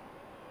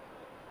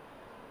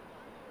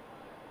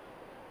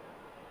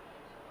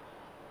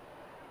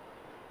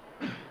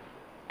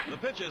 The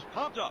pitch is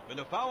popped up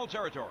into foul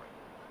territory.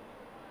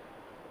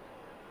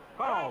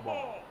 Foul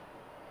ball.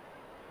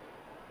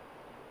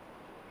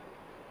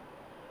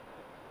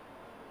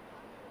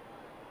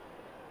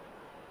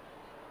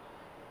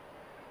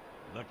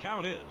 The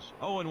count is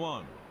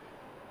 0-1.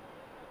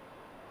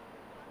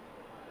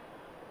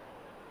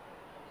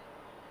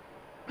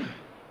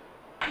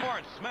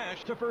 Hard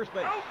smash to first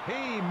base.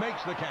 He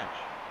makes the catch.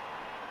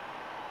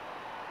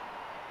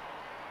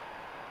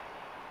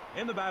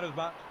 In the batter's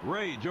box,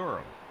 Ray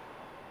Durham.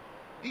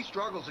 He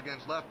struggles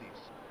against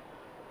lefties.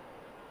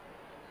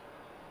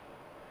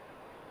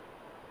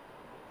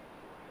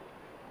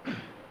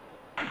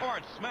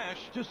 Hard smash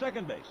to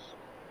second base.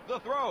 The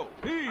throw.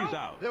 He's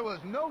out. There was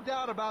no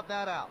doubt about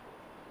that out.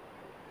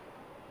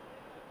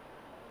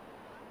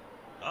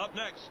 Up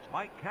next,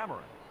 Mike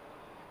Cameron.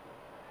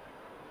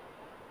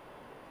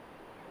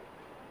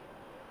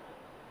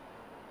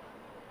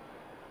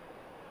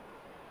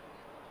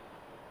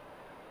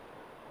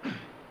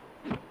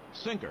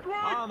 sinker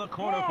on the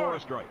corner for a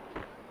strike.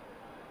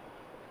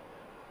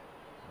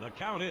 The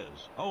count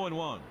is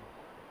 0-1.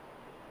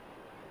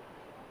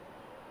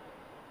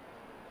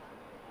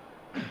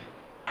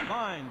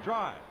 Line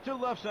drive to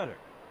left center.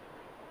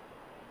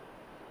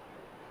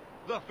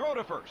 The throw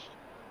to first.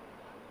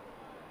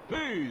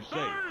 He's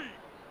safe.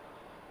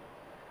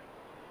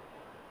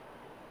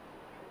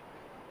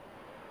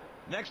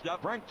 Next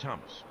up, Frank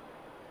Thomas.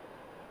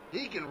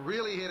 He can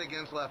really hit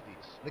against lefties.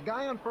 The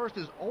guy on first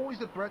is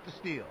always a threat to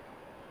steal.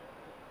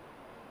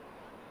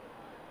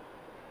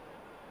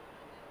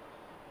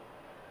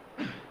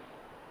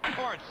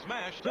 Hard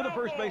smash to the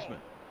first baseman.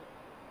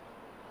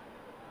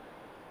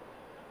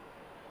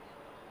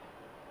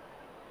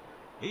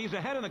 He's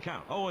ahead in the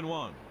count,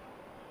 0-1.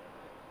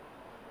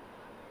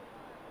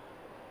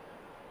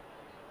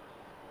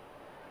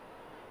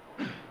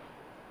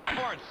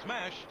 Hard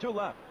smash to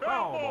left.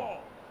 Foul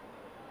ball.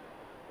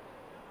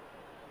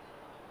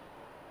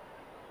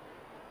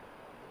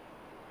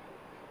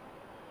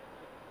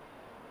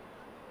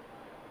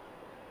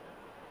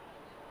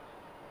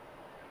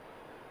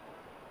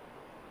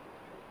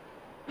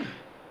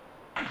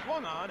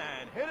 Swung on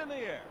and hit in the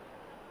air.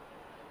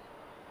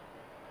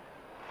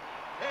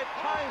 It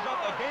ties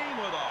up the game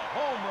with a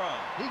home run.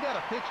 He got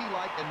a pitch he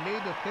liked and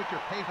made the pitcher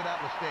pay for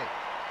that mistake.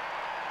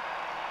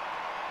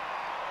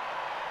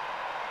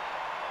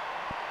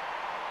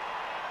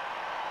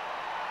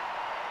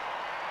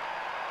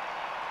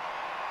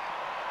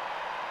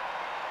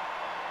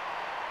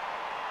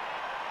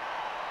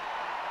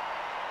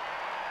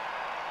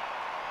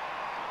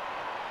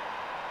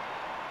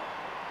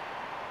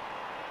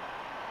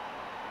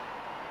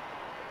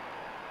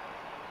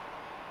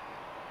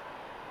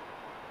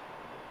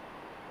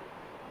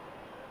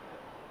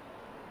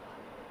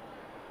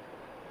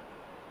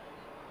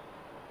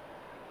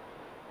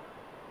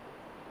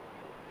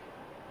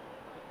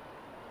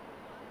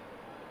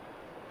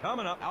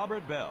 Coming up,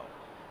 Albert Bell.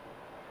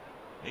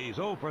 He's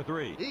 0 for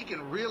 3. He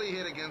can really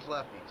hit against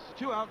lefties.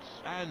 2 outs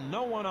and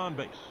no one on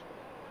base.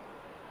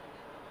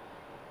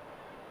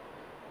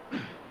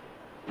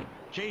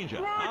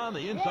 Changeup on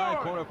the inside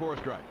corner for a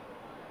strike.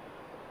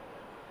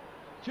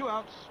 2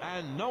 outs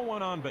and no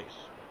one on base.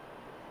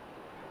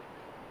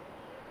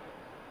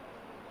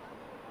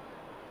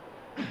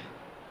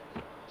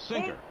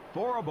 sinker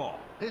for a ball.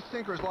 His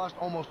sinker's lost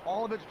almost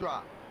all of its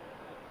drop.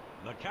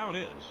 The count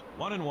is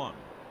 1-1.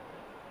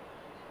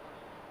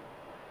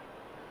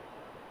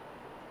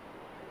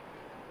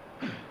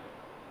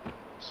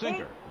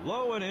 Sinker,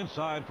 low and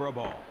inside for a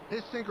ball.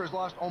 His sinker's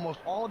lost almost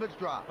all of its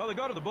drop. Well, they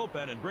go to the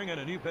bullpen and bring in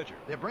a new pitcher.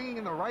 They're bringing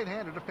in the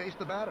right-hander to face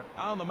the batter.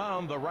 On the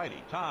mound, the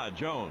righty, Todd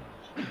Jones.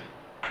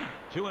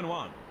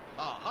 2-1.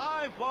 A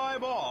high fly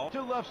ball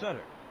to left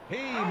center.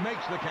 He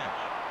makes the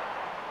catch.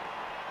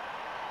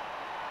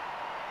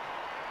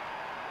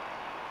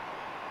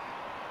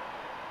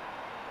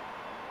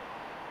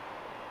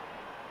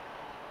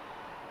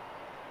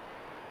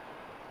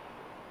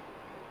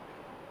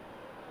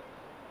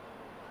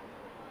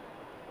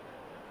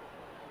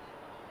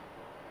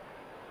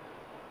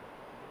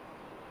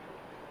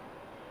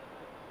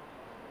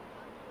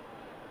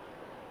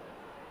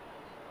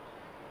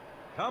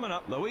 Coming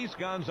up, Luis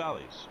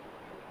Gonzalez.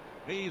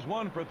 He's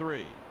 1 for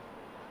 3.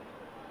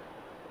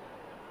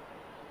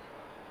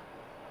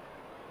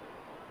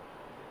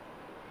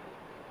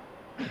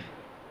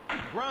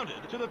 Grounded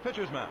to the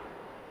pitcher's mound.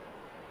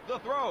 The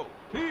throw.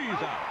 He's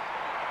out.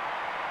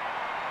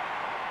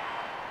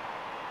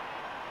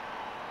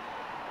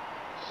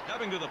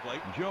 Stepping to the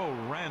plate, Joe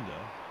Randa.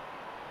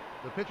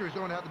 The pitcher's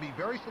going to have to be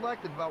very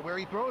selective about where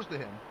he throws to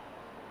him.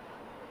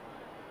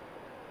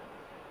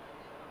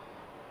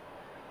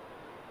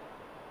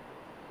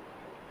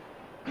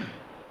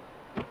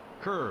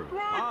 Curve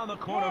on the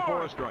corner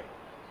for a strike.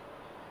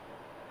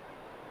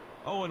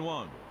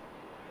 0-1.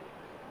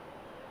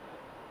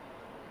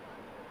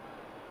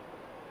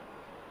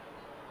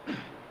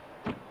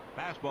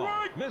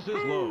 Fastball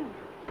misses low.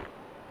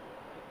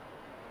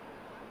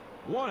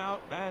 1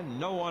 out and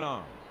no one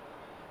on.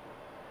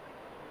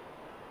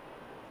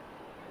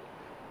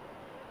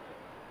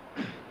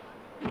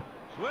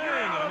 Swing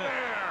and a miss.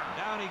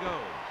 Down he goes.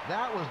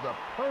 That was the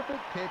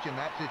perfect pitch in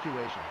that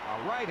situation.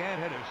 A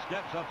right-hand hitter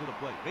steps up to the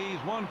plate. He's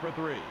 1 for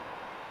 3.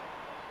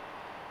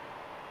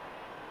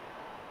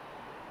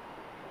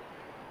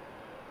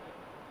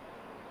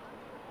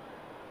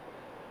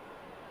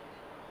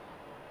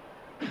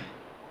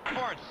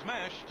 Hard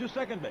smash to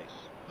second base.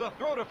 The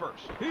throw to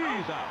first. He's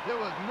out. There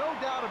was no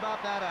doubt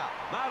about that out.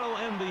 That'll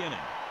end the inning.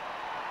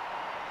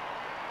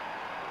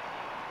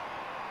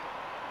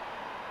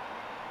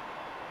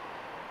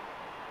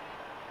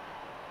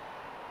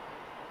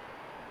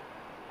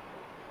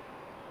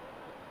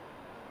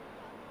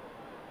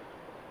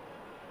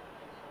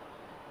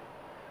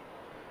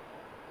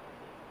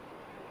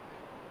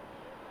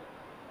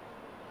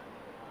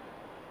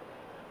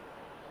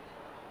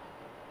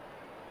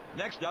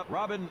 Next up,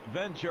 Robin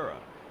Ventura.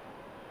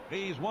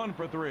 He's 1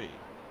 for 3.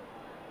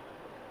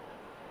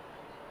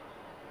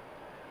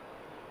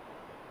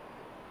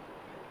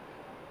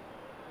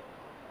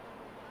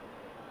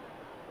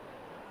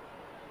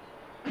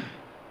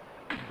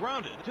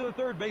 Grounded to the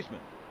third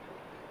baseman.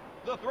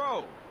 The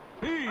throw.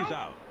 He's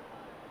out.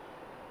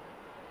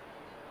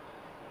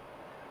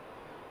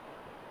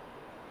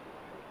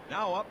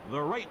 Now up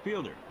the right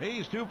fielder.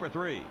 He's 2 for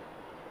 3.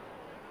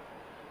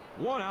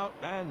 1 out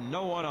and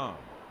no one on.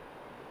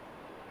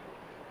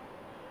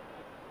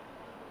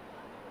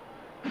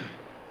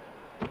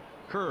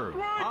 Curve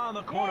on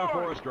the corner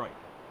for a strike.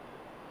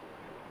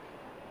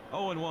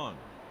 0-1.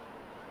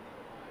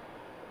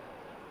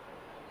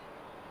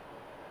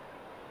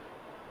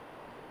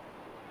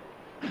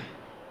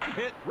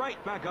 Hit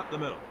right back up the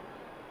middle.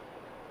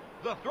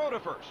 The throw to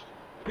first.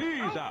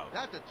 He's out.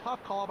 That's a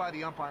tough call by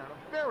the umpire.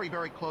 A very,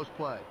 very close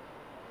play.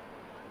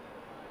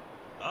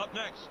 Up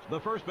next, the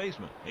first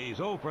baseman. He's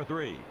 0 for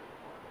 3.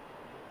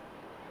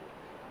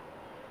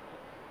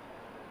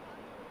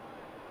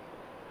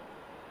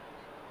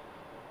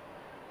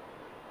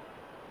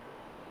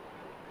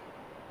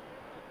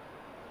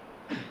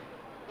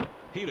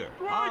 Heater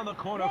on the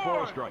corner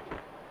for a strike.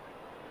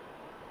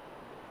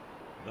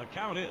 The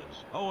count is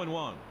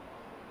 0-1.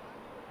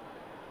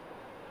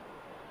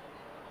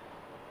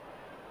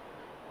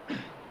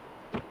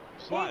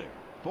 Slider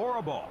for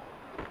a ball.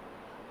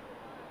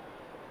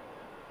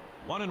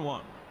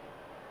 1-1.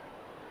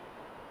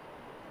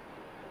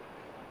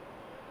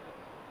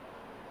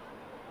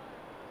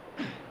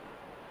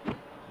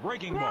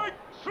 Breaking ball.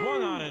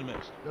 Swung on and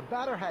missed. The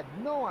batter had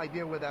no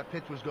idea where that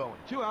pitch was going.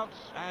 2 outs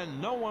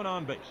and no one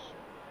on base.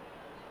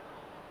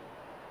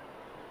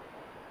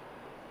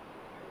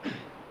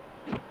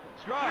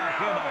 Strike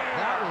him out.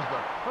 That was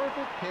the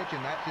perfect pitch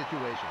in that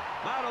situation.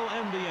 That'll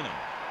end the inning.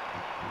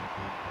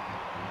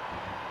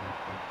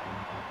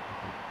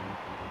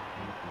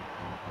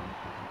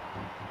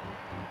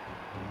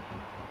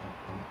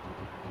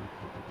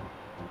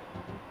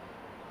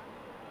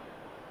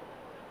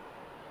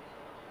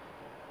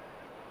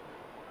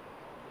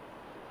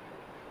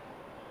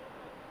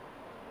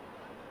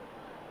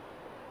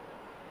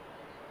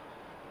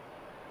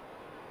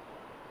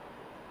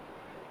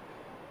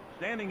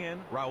 Standing in,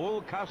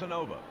 Raul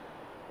Casanova.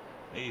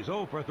 He's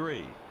 0 for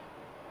 3.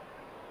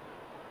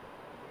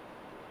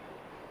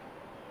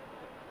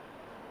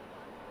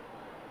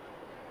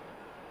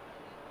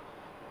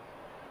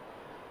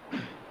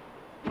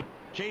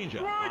 Changeup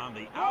Strike on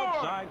the one.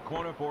 outside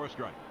corner for a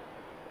strike.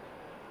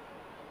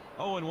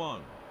 0-1.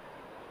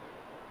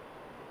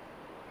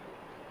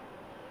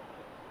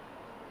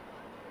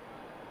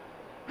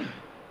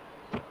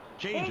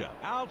 Changeup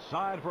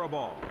outside for a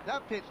ball.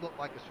 That pitch looked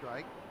like a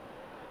strike.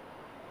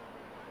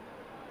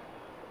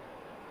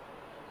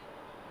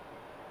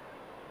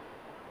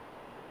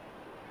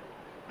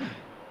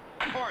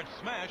 Hard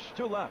smash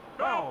to left.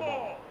 Foul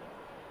ball.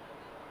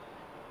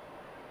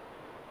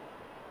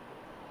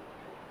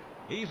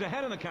 He's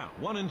ahead in the count.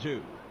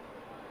 1-2.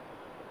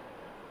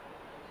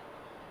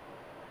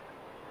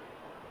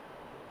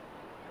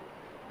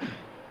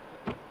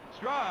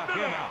 Struck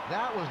him out.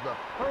 That was the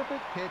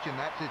perfect pitch in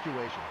that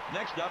situation.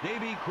 Next up,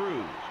 Davy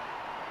Cruz.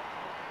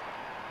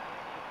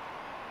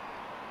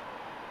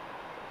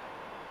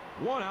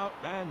 One out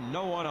and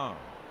no one on.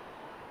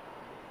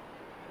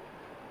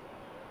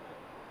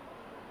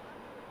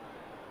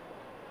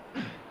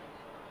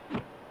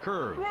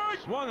 Curve. Strike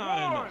Swung on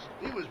and one. missed.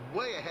 He was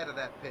way ahead of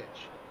that pitch.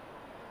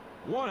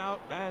 One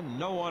out and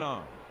no one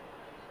on.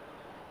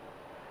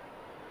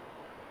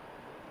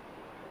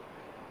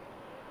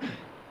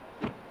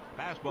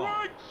 Fastball.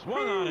 Strike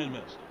Swung two. on and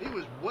missed. He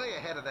was way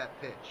ahead of that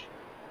pitch.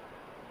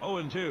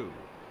 0-2.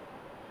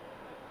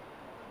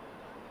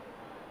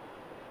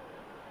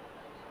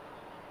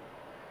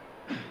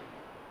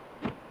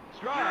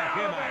 Strike Out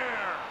him of out.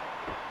 there.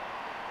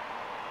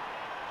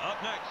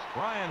 Up next,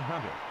 Brian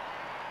Hunter.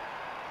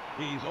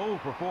 He's 0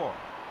 for 4.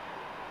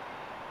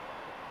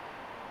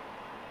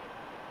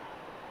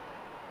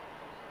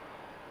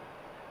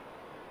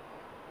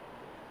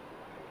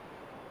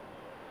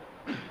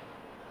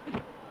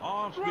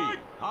 Off speed, Strike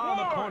on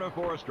the one. corner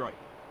for a strike.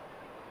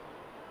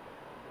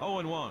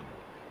 0-1.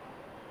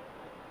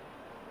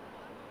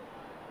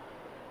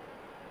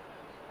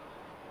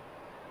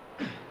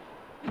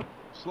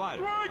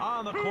 Slider Strike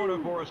on the two. corner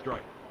for a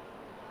strike.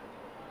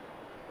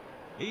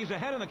 He's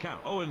ahead in the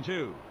count.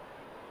 0-2.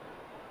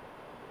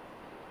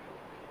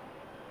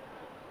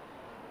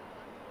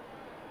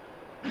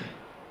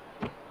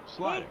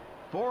 Slider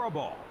for a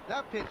ball.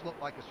 That pitch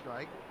looked like a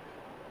strike.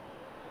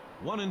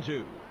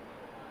 1-2.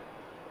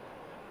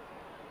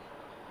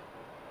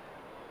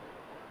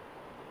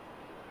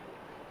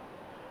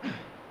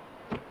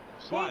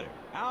 Slider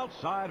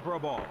outside for a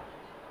ball.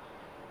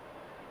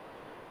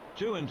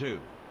 2-2.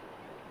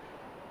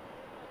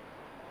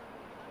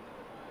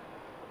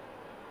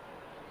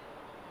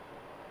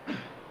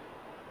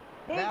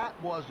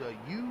 That was a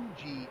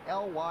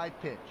UGLY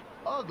pitch.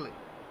 Ugly.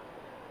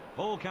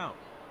 Full count.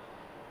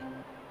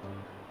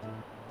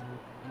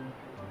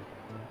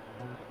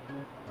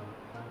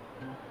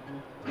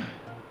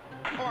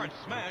 Hard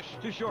smash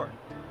to short.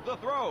 The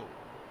throw.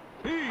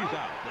 He's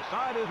out. The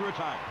side is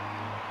retired.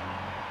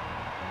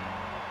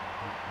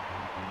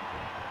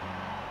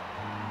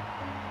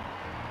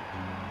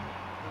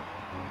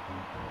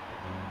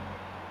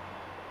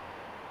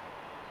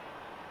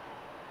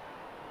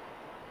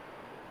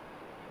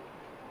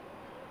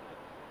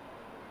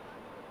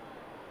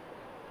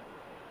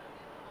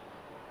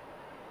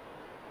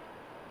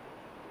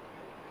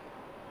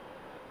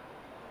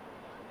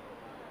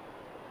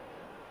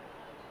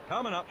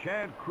 Coming up,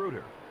 Chad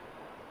Kruger.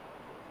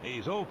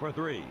 He's 0 for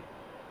 3.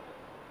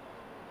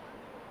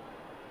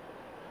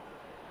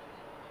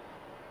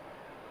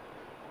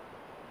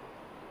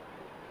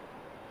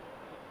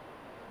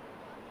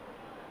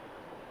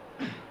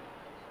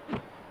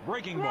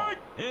 Breaking ball. Strike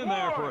In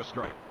there one. for a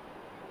strike.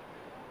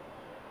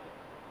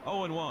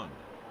 0-1.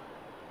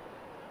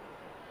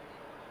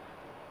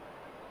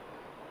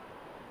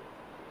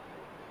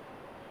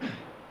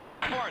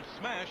 Hard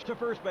smash to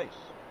first base.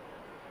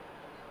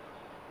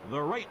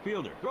 The right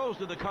fielder throws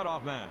to the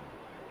cutoff man.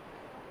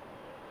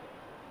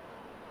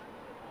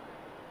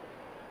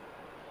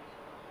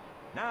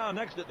 Now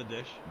next at the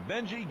dish,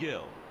 Benji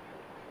Gill.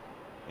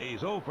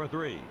 He's 0 for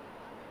 3.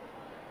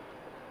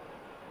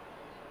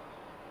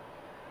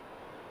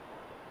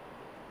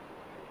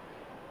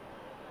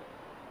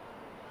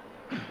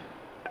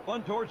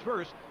 One towards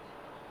first.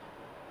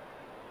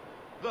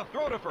 The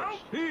throw to first.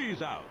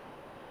 He's out.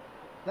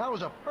 That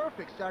was a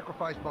perfect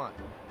sacrifice bunt.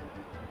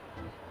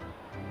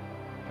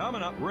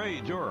 Coming up,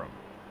 Ray Durham.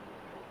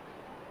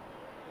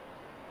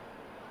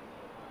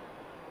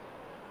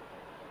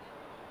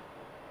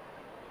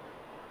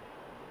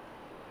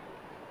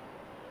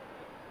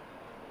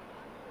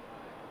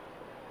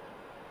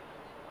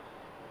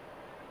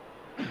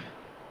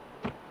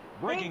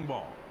 Breaking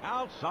ball.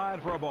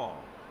 Outside for a ball.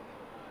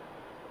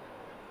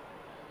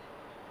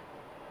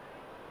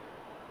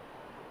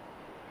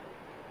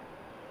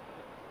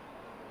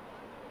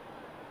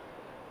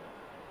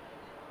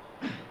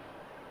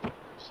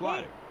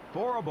 Slider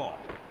for a ball.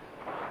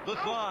 The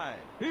slide.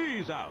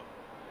 He's out.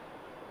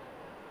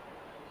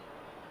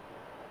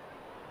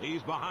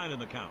 He's behind in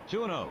the count.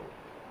 2-0.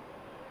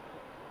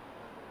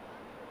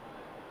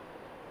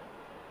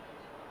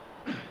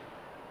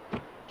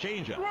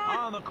 Changeup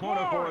on the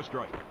corner for a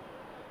strike.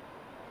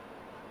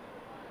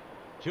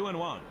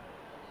 2-1.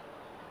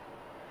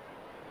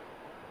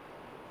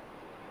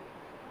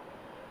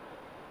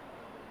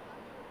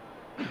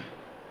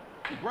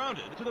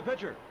 Grounded to the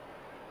pitcher.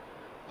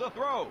 The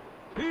throw.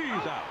 He's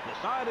out.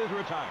 The side is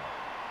retired.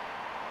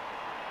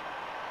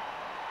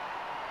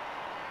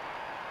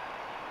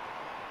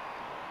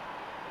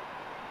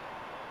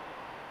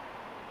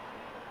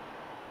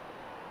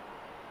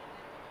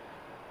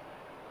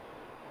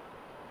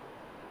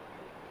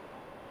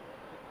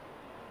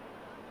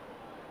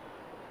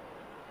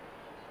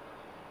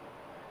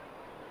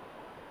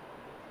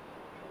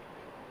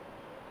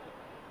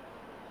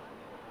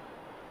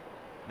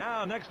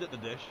 Now next at the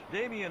dish,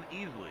 Damian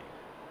Easley.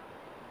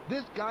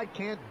 This guy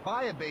can't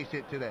buy a base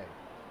hit today.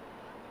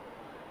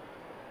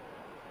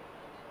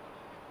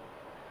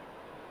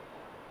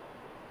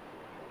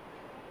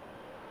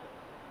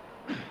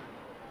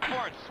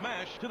 Hard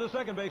smash to the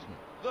second baseman.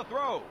 The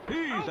throw.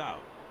 He's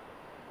out.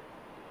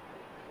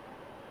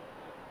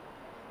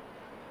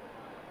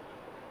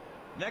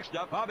 Next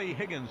up, Bobby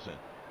Higginson.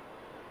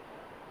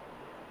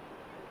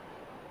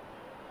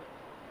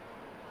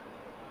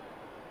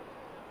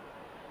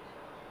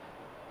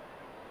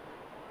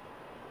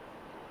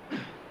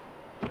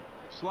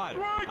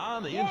 Slider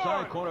on the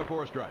inside corner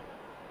for a strike.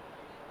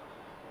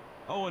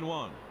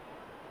 0-1.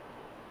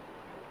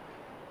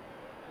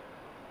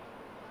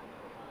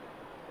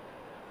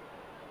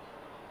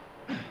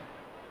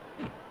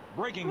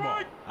 Breaking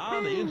ball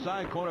on the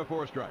inside corner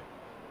for a strike.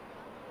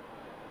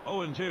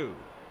 0-2.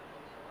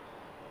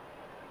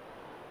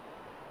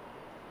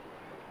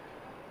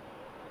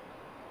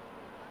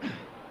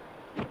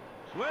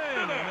 Swing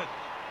and a miss.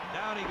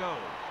 Down he goes.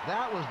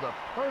 That was the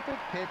perfect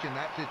pitch in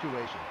that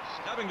situation.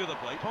 Stepping to the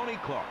plate, Tony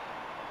Clark.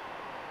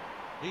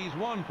 He's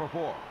 1 for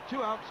 4.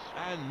 2 outs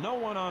and no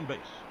one on base.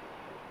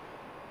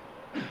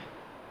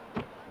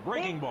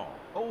 Breaking ball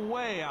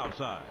away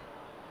outside.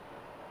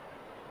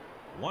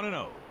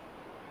 1-0.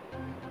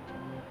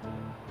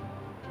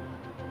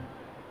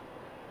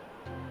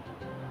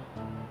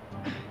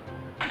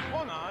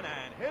 Swung on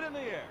and hit in the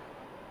air.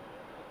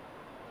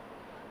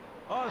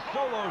 A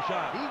solo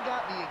shot. He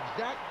got the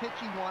exact pitch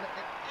he wanted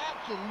and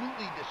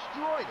absolutely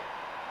destroyed it.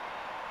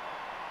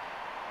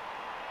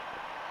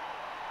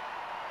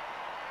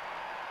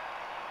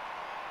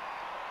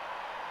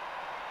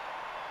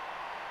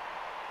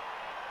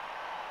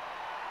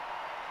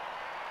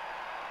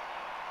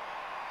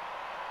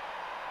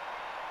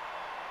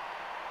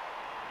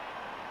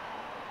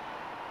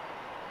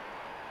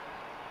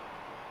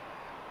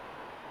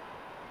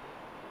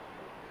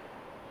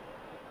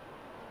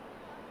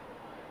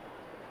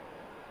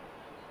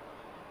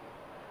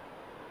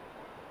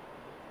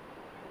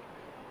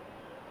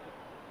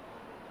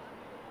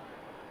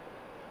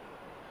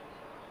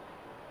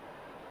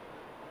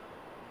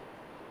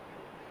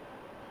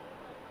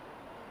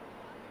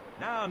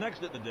 Now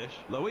next at the dish,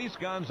 Luis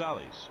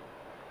Gonzalez.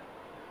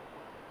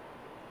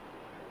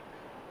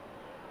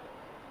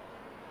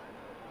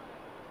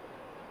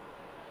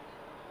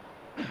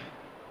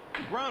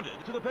 Grounded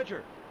to the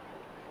pitcher.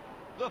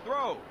 The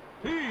throw.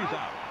 He's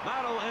out.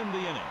 That'll end the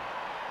inning.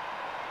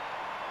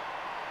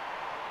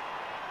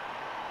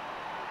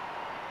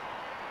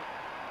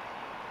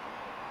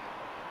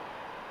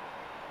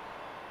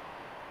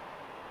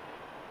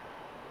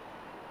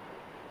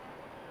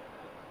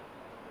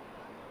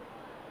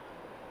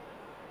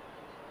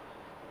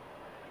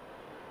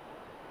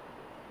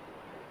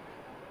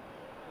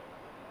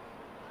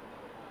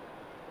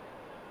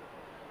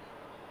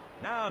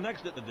 Now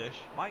next at the dish,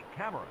 Mike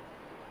Cameron.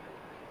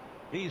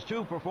 he's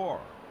 2 for 4.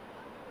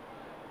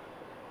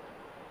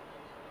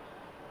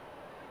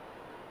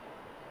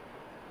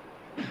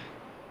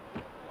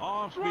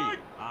 Off speed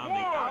on the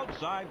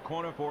outside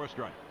corner for a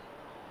strike.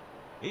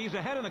 He's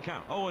ahead in the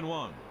count,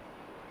 0-1.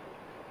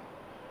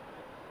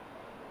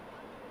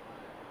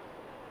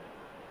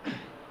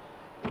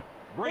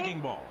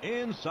 Breaking ball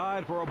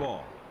inside for a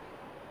ball.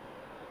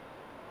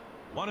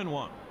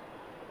 1-1.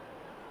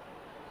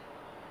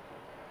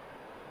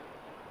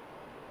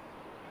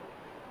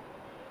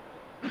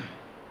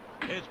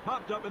 It's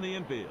popped up in the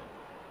infield.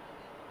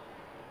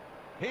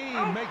 He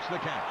makes the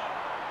catch.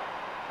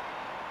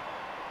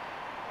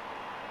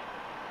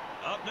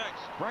 Up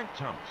next, Frank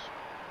Thomas.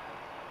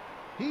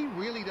 He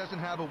really doesn't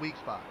have a weak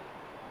spot.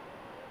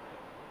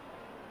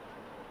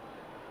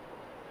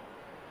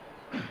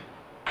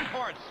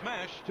 Hard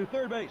smash to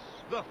third base.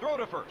 The throw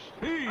to first.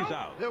 He's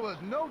out. There was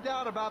no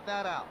doubt about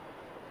that out.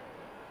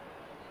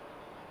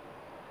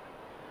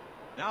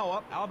 Now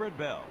up, Albert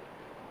Bell.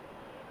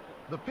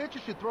 The pitcher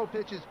should throw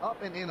pitches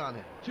up and in on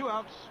him. 2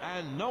 outs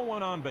and no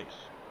one on base.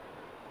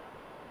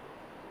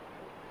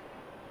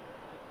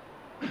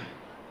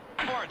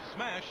 Hard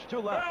smash to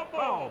left.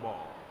 Foul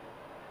ball.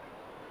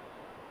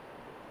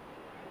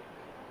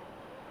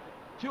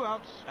 2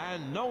 outs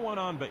and no one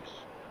on base.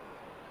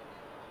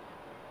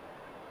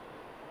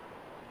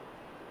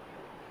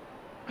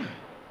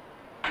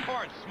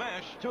 Hard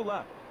smash to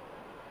left.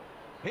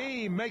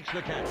 He makes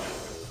the catch.